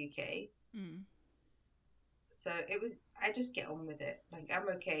the UK. So I just get on with it. Like, I'm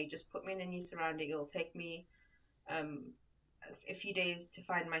okay. Just put me in a new surrounding. It'll take me a few days to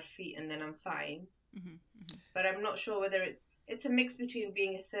find my feet, and then I'm fine. But I'm not sure whether it's a mix between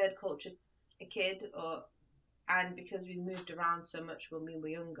being a third culture kid and because we moved around so much when we were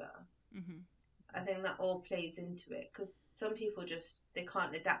younger. I think that all plays into it because some people they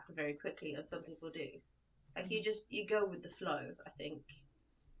can't adapt very quickly, and some people do. Like, you go with the flow, I think.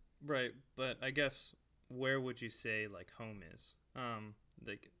 Right, but I guess where would you say home is?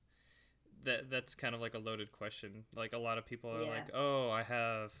 That's kind of like a loaded question. Like, a lot of people are like, oh, I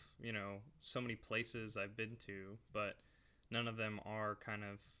have so many places I've been to, but none of them are kind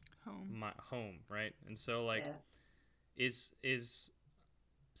of my home, right? And so is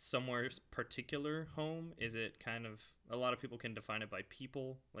somewhere particular home? Is it kind of, a lot of people can define it by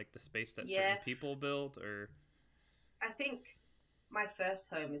people, like the space that certain people build, or? I think my first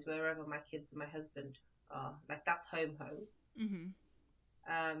home is wherever my kids and my husband are. Like, that's home.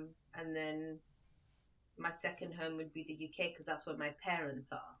 And then my second home would be the UK because that's where my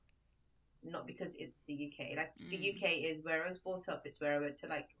parents are. Not because it's the UK. Like, the UK is where I was brought up. It's where I went to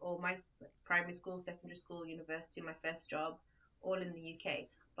all my primary school, secondary school, university, my first job, all in the UK.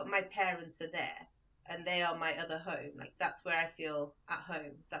 But my parents are there, and they are my other home. Like, that's where I feel at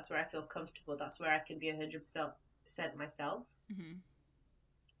home. That's where I feel comfortable. That's where I can be 100% myself.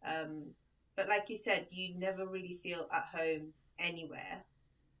 But like you said, you never really feel at home anywhere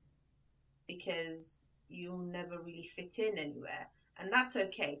because you'll never really fit in anywhere, and that's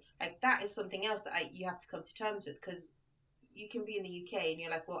okay. Like, that is something else that you have to come to terms with, because you can be in the UK and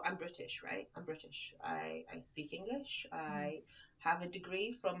you're like, well, I'm British, right? I'm British. I speak English. I have a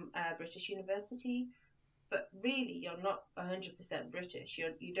degree from a British university, but really you're not 100% British.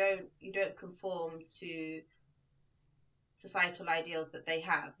 You don't conform to societal ideals that they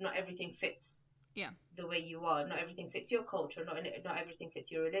have. Not everything fits the way you are. Not everything fits your culture. Not everything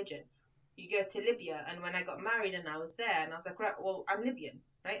fits your religion. You go to Libya, and when I got married and I was there, and I was like, right, well, I'm Libyan,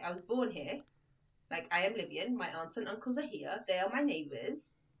 right? I was born here. Like, I am Libyan. My aunts and uncles are here. They are my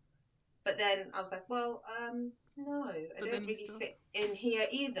neighbours. But then I was like, well, no, I don't really fit in here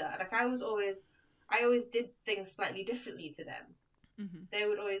either. Like, I always did things slightly differently to them. They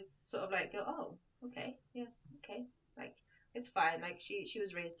would always sort of go, oh, okay, yeah, okay. Like, it's fine. Like, she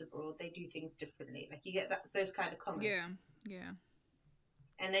was raised abroad. They do things differently. Like, you get those kind of comments. Yeah.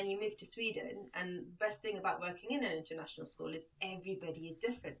 And then you move to Sweden, and the best thing about working in an international school is everybody is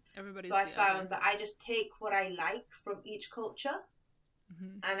different. So I found that I just take what I like from each culture,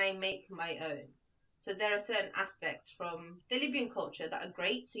 and I make my own. So there are certain aspects from the Libyan culture that are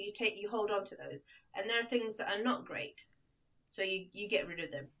great, so you hold on to those. And there are things that are not great, so you get rid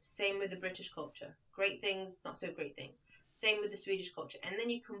of them. Same with the British culture. Great things, not so great things. Same with the Swedish culture. And then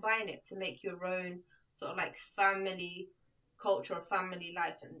you combine it to make your own sort of family culture or family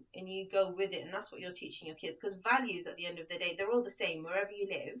life, and you go with it, and that's what you're teaching your kids, because values at the end of the day, they're all the same wherever you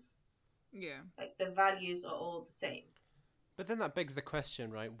live. Like, the values are all the same. But then that begs the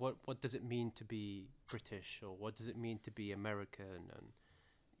question, right? What does it mean to be British, or what does it mean to be American? And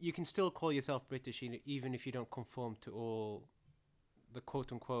you can still call yourself British even if you don't conform to all the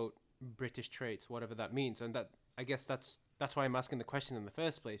quote unquote British traits, whatever that means. And that, I guess that's why I'm asking the question in the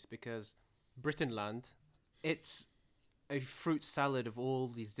first place, because Britainland, it's a fruit salad of all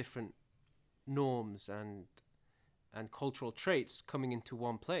these different norms and cultural traits coming into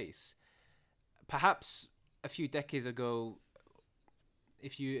one place. Perhaps a few decades ago,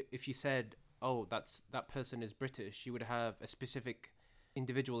 if you said, oh, that person is British, you would have a specific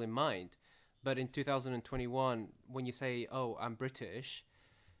individual in mind. But in 2021, when you say, oh, I'm British,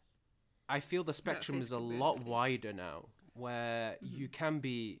 I feel the spectrum is a lot wider now, where you can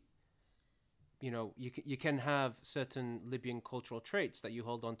be, you can have certain Libyan cultural traits that you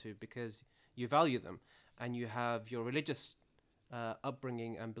hold on to because you value them, and you have your religious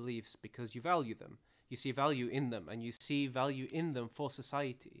upbringing and beliefs because you value them. You see value in them, and you see value in them for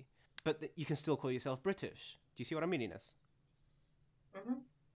society. But you can still call yourself British. Do you see what I mean, Ines? Mm-hmm.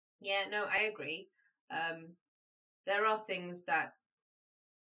 Yeah, no, I agree. There are things that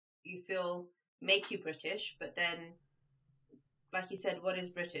you feel make you British, but then, like you said, what is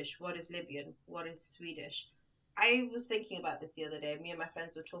British? What is Libyan? What is Swedish? I was thinking about this the other day. Me and my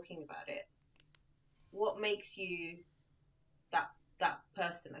friends were talking about it. What makes you that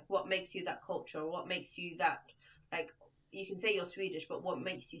person? Like, what makes you that culture? What makes you that, like, you can say you're Swedish, but what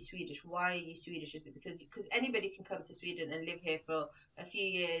makes you Swedish? Why are you Swedish? Is it because anybody can come to Sweden and live here for a few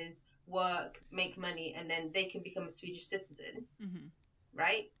years, work, make money, and then they can become a Swedish citizen,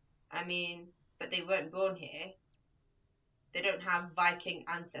 right? I mean, but they weren't born here. They don't have Viking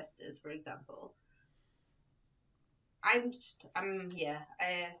ancestors, for example. I've been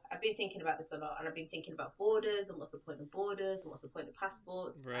thinking about this a lot, and I've been thinking about borders and what's the point of borders and what's the point of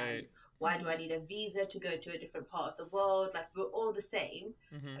passports, and why do I need a visa to go to a different part of the world? Like, we're all the same.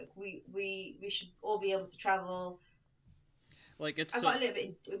 Like, we should all be able to travel. Like,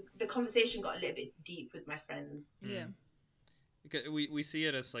 the conversation got a little bit deep with my friends. Yeah. We see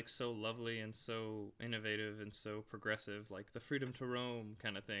it as like so lovely and so innovative and so progressive, like the freedom to roam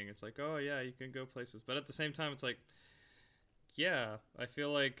kind of thing. It's like, oh yeah, you can go places, but at the same time, it's like, yeah, I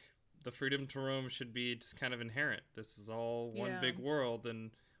feel like the freedom to roam should be just kind of inherent. This is all one big world,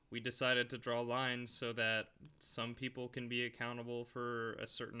 and we decided to draw lines so that some people can be accountable for a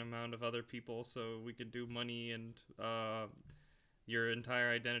certain amount of other people, so we can do money, and your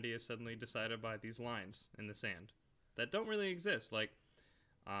entire identity is suddenly decided by these lines in the sand that don't really exist. Like,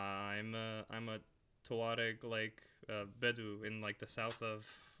 I'm a Tuareg, like Bedu in like the south of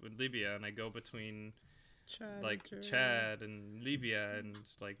Libya, and I go between Chad and Libya and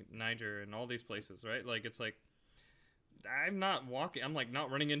like Niger and all these places, right? Like, it's like I'm not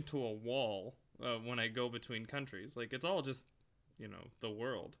running into a wall when I go between countries. Like, it's all just, the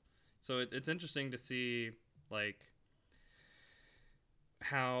world. So it's interesting to see like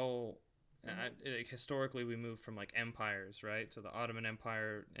how historically we moved from like empires, right? So the Ottoman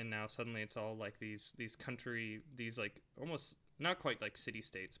Empire, and now suddenly it's all like these like almost not quite like city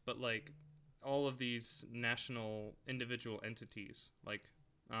states, but like all of these national individual entities, like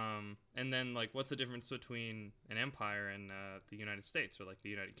and then like what's the difference between an empire and the United States, or like the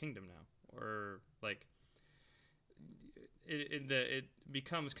United Kingdom now, or like it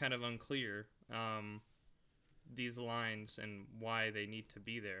becomes kind of unclear these lines and why they need to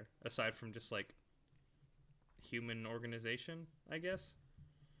be there, aside from just like human organization, I guess.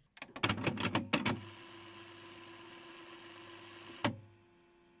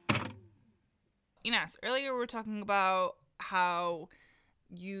 Ines, earlier we were talking about how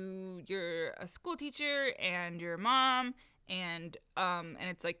you're a school teacher and you're a mom, and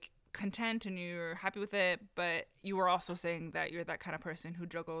it's like content and you're happy with it, but you were also saying that you're that kind of person who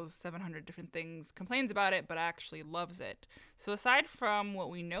juggles 700 different things, complains about it, but actually loves it. So aside from what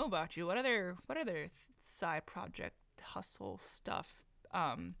we know about you, what other side project, hustle stuff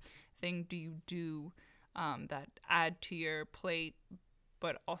thing do you do that add to your plate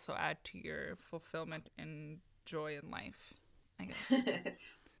but also add to your fulfillment and joy in life, I guess?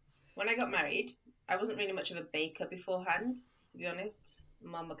 When I got married, I wasn't really much of a baker beforehand, to be honest.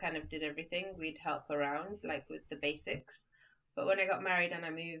 Mama kind of did everything. We'd help around, like with the basics. But when I got married and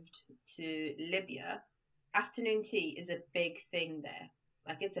I moved to Libya, afternoon tea is a big thing there.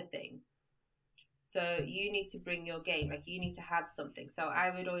 Like, it's a thing. So you need to bring your game. Like, you need to have something. So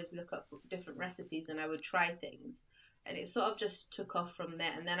I would always look up different recipes and I would try things. And it sort of just took off from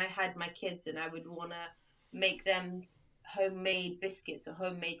there. And then I had my kids and I would want to make them homemade biscuits or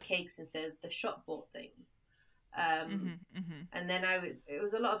homemade cakes instead of the shop bought things. And then it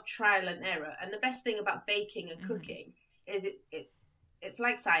was a lot of trial and error. And the best thing about baking and cooking is it's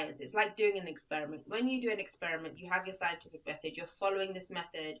like science. It's like doing an experiment. When you do an experiment, you have your scientific method. You're following this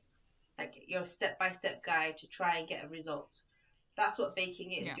method, like your step-by-step guide to try and get a result. That's what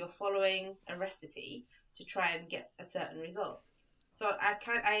baking is. Yeah. You're following a recipe to try and get a certain result. So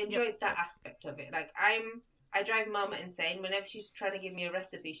I enjoyed that aspect of it. Like, I drive Mama insane. Whenever she's trying to give me a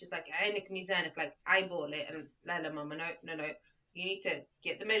recipe, she's like, like, eyeball it. And Lala, Mama, no. You need to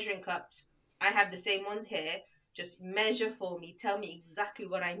get the measuring cups. I have the same ones here. Just measure for me. Tell me exactly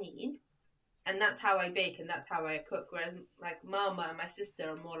what I need. And that's how I bake and that's how I cook. Whereas, like, Mama and my sister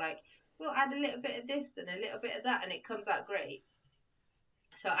are more like, we'll add a little bit of this and a little bit of that and it comes out great.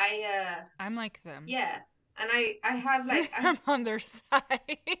 So I'm like them. yeah, and I have like I'm on their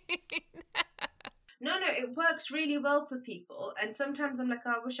side. No, it works really well for people. And sometimes I'm like,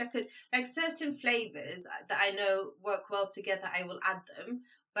 oh, I wish I could, like certain flavors that I know work well together, I will add them.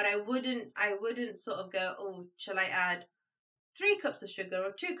 But I wouldn't sort of go, oh, shall I add 3 cups of sugar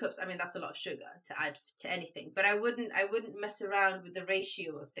or 2 cups? I mean, that's a lot of sugar to add to anything. But I wouldn't mess around with the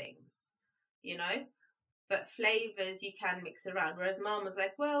ratio of things, you know? But flavors you can mix around. Whereas mom was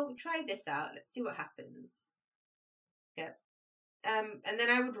like, well, try this out. Let's see what happens. Yeah. And then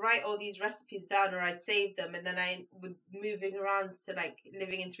I would write all these recipes down, or I'd save them, and then I would moving around to like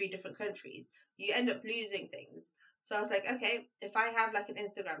living in 3 different countries. You end up losing things. So I was like, okay, if I have like an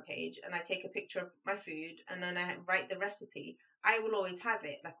Instagram page and I take a picture of my food and then I write the recipe, I will always have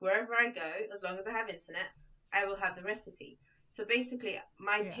it. Like wherever I go, as long as I have internet, I will have the recipe. So basically,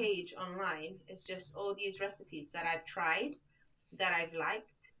 my page online is just all these recipes that I've tried, that I've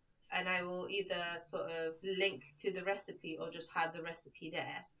liked, and I will either sort of link to the recipe or just have the recipe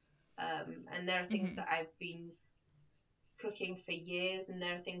there. And there are things that I've been cooking for years, and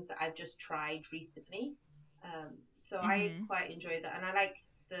there are things that I've just tried recently. So I quite enjoy that, and I like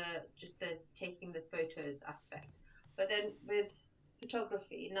the taking the photos aspect. But then with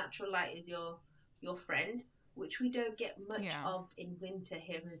photography, natural light is your friend, which we don't get much of in winter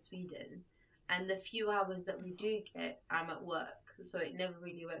here in Sweden. And the few hours that we do get, I'm at work, so it never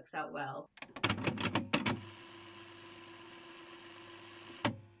really works out well.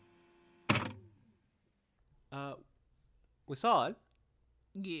 Wisal?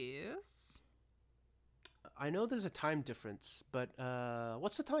 Yes? I know there's a time difference, but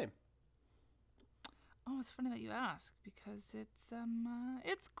what's the time? Oh, it's funny that you ask, because it's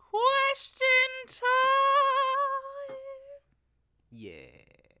question time. Yeah.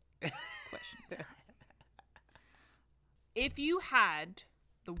 It's question time. If you had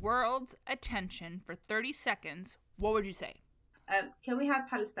the world's attention for 30 seconds, what would you say? Can we have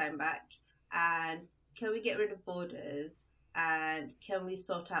Palestine back? And can we get rid of borders? And can we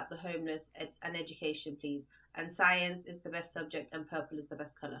sort out the homeless and education, please? And science is the best subject and purple is the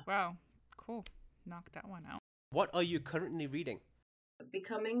best colour. Wow, cool. Knock that one out. What are you currently reading?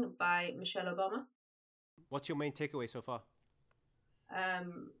 Becoming by Michelle Obama. What's your main takeaway so far?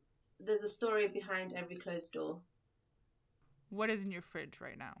 There's a story behind every closed door. What is in your fridge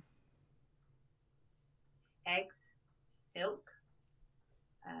right now? Eggs, milk,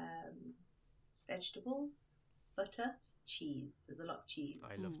 vegetables, butter, cheese. There's a lot of cheese.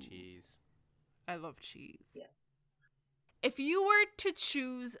 I love cheese. I love cheese. Yeah. If you were to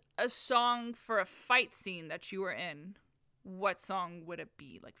choose a song for a fight scene that you were in, what song would it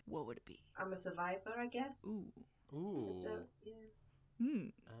be? Like, what would it be? I'm a Survivor, I guess. Ooh. So, yeah.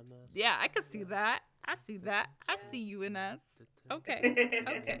 Yeah, I can see that. I see that. I see you in us.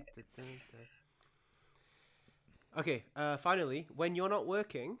 Okay. Okay, finally, when you're not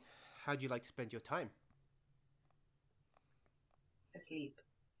working, how do you like to spend your time? Asleep.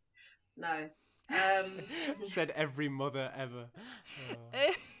 No. Said every mother ever.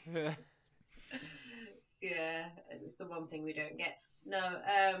 Yeah, it's the one thing we don't get. No,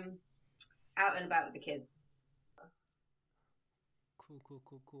 out and about with the kids.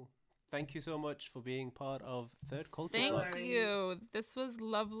 Cool. Thank you so much for being part of Third Culture. Thank you. This was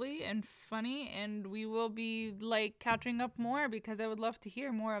lovely and funny, and we will be catching up more, because I would love to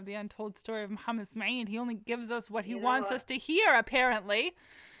hear more of the untold story of Muhammad Ismail. He only gives us what he wants us to hear, apparently.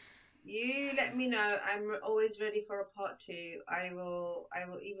 You let me know. I'm always ready for a part 2. I will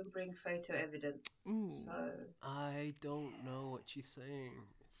even bring photo evidence. So. I don't know what she's saying.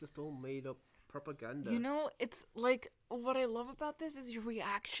 It's just all made up propaganda. You know, it's like, what I love about this is your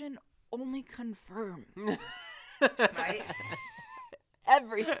reaction only confirms. Right?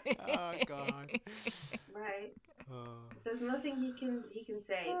 Everything. Oh, God. Right. There's nothing he can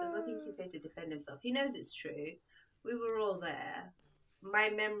say. There's nothing he can say to defend himself. He knows it's true. We were all there.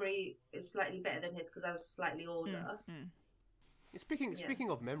 My memory is slightly better than his because I was slightly older. Speaking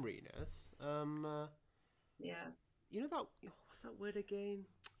of memoriness, yeah. You know that, what's that word again?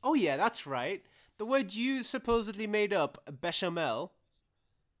 Oh yeah, that's right. The word you supposedly made up, bechamel.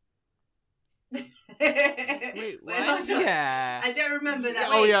 Wait, what? Yeah. I don't remember that.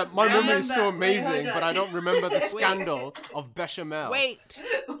 Oh yeah, my memory is so amazing, but I don't remember the scandal of bechamel. Wait,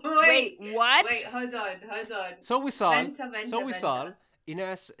 what? Wait, hold on. So we saw. Venta.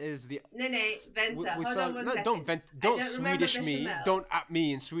 Ines is the. No, Venta. Hold on one second. Don't Swedish me. bechamel. Don't at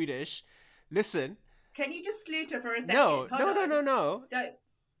me in Swedish. Listen. Can you just sleuter for a second? No. Don't.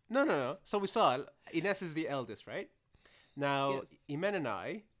 No. So we saw Ines is the eldest, right? Now, Yes. Imen and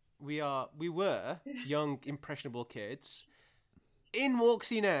I, we were young, impressionable kids. in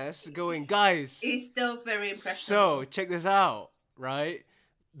walks Ines going, guys. He's still very impressive. So, check this out, right?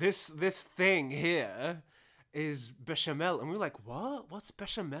 This thing here is bechamel. And we were like, what? What's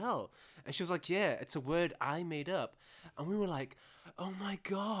bechamel? And she was like, yeah, it's a word I made up. And we were like, oh my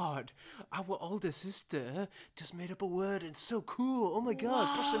God, our older sister just made up a word and it's so cool. Oh my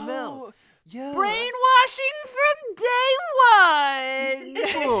God, bechamel. Yeah. Brainwashing from day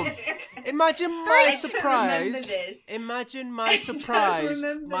one. Boom. Imagine my surprise. remember this. Imagine my surprise,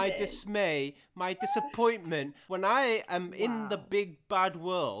 remember my this. dismay, my disappointment when I am in the big bad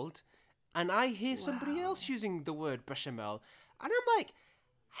world and I hear somebody else using the word bechamel. And I'm like,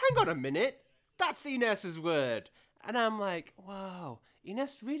 hang on a minute. That's Ines's word. And I'm like, wow,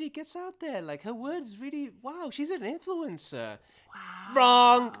 Ines really gets out there. Like, her words really, wow, she's an influencer. Wow.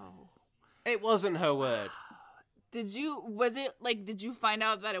 Wrong. It wasn't her word. Did you find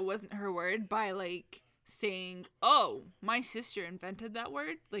out that it wasn't her word by, like, saying, oh, my sister invented that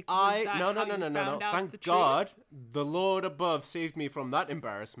word? Like, No. Thank God the Lord above saved me from that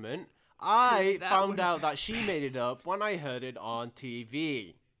embarrassment. I found out that she made it up when I heard it on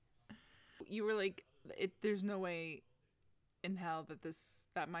TV. You were like, there's no way in hell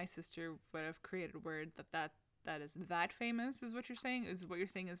that my sister would have created a word that is that famous, is what you're saying? Is what you're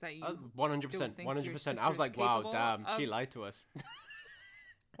saying is that you 100%. I was like, wow, damn, she lied to us.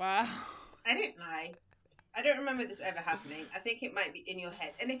 Wow. I didn't lie. I don't remember this ever happening. I think it might be in your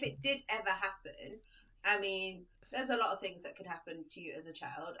head. And if it did ever happen, I mean, there's a lot of things that could happen to you as a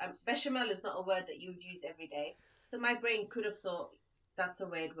child. Bechamel is not a word that you would use every day. So my brain could have thought, that's a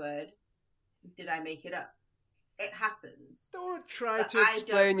weird word. Did I make it up? It happens. Don't try to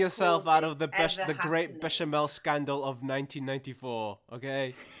explain yourself out of the great bechamel scandal of 1994,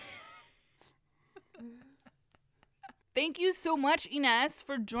 okay? Thank you so much, Ines,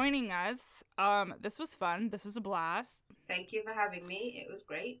 for joining us. This was fun. This was a blast. Thank you for having me. It was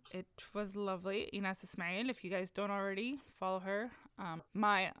great. It was lovely. Ines Ismail, if you guys don't already, follow her.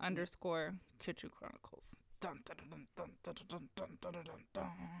 my_Kitchen Chronicles. Dun, dun, dun, dun, dun, dun, dun, dun, dun, dun.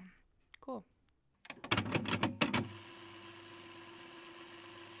 Cool.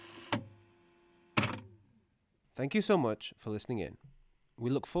 Thank you so much for listening in.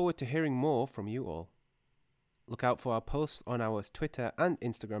 We look forward to hearing more from you all. Look out for our posts on our Twitter and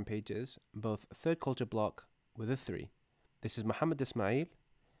Instagram pages, both Third Culture Block with a 3. This is Mohammed Ismail.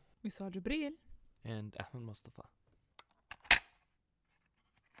 Wissal Jibril. And Ahmed Mustafa.